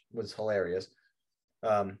 which was hilarious,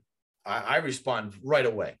 I respond right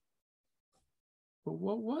away. But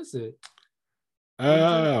what was it?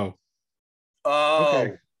 Oh.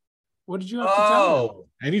 Okay. What did you have to tell him?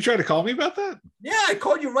 And you tried to call me about that? Yeah, I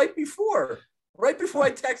called you right before I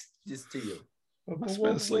texted this to you. Must have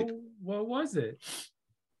been asleep. What was it?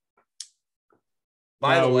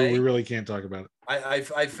 By the way, we really can't talk about it.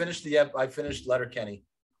 I finished I finished Letterkenny,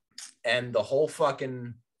 and the whole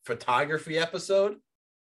fucking photography episode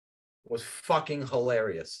was fucking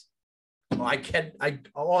hilarious. All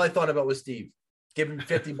I thought about was Steve. Give him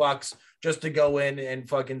 $50 just to go in and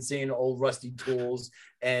fucking seeing old rusty tools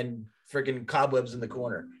and freaking cobwebs in the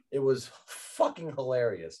corner. It was fucking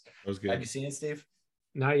hilarious. That was good. Have you seen it, Steve?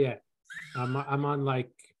 Not yet. I'm on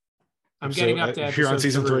like getting up to episode you're on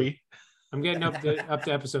season 3. I'm getting up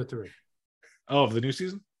to episode 3. Oh, of the new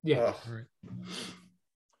season? Yeah. All right.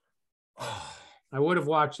 I would have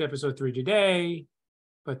watched episode 3 today,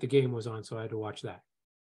 but the game was on, so I had to watch that.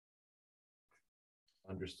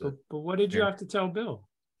 Understood. But what did you have to tell Bill?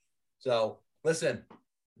 So listen,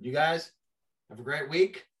 you guys have a great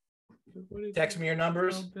week. Text me your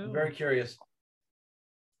numbers. I'm very curious.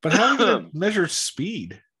 But how do you measure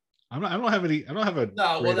speed? I don't have a.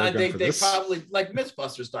 No, well, they probably like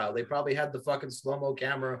Mythbuster style. They probably had the fucking slow-mo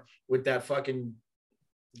camera with that fucking.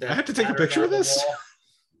 I have to take a picture of this.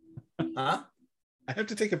 Huh? I have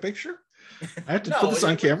to take a picture. I have to put this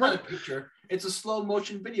on camera. It's not a picture. It's a slow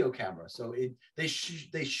motion video camera. So they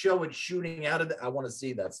show it shooting out of the. I want to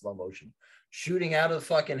see that slow motion shooting out of the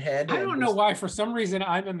fucking head. I don't know why. For some reason,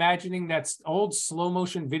 I'm imagining that old slow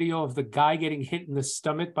motion video of the guy getting hit in the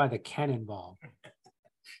stomach by the cannonball.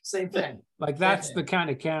 Same thing. Like that's the kind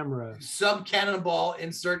of camera. Sub cannonball,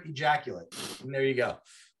 insert ejaculate. And there you go.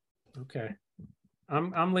 Okay.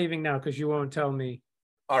 I'm leaving now because you won't tell me.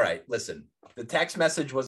 All right, listen. The text message was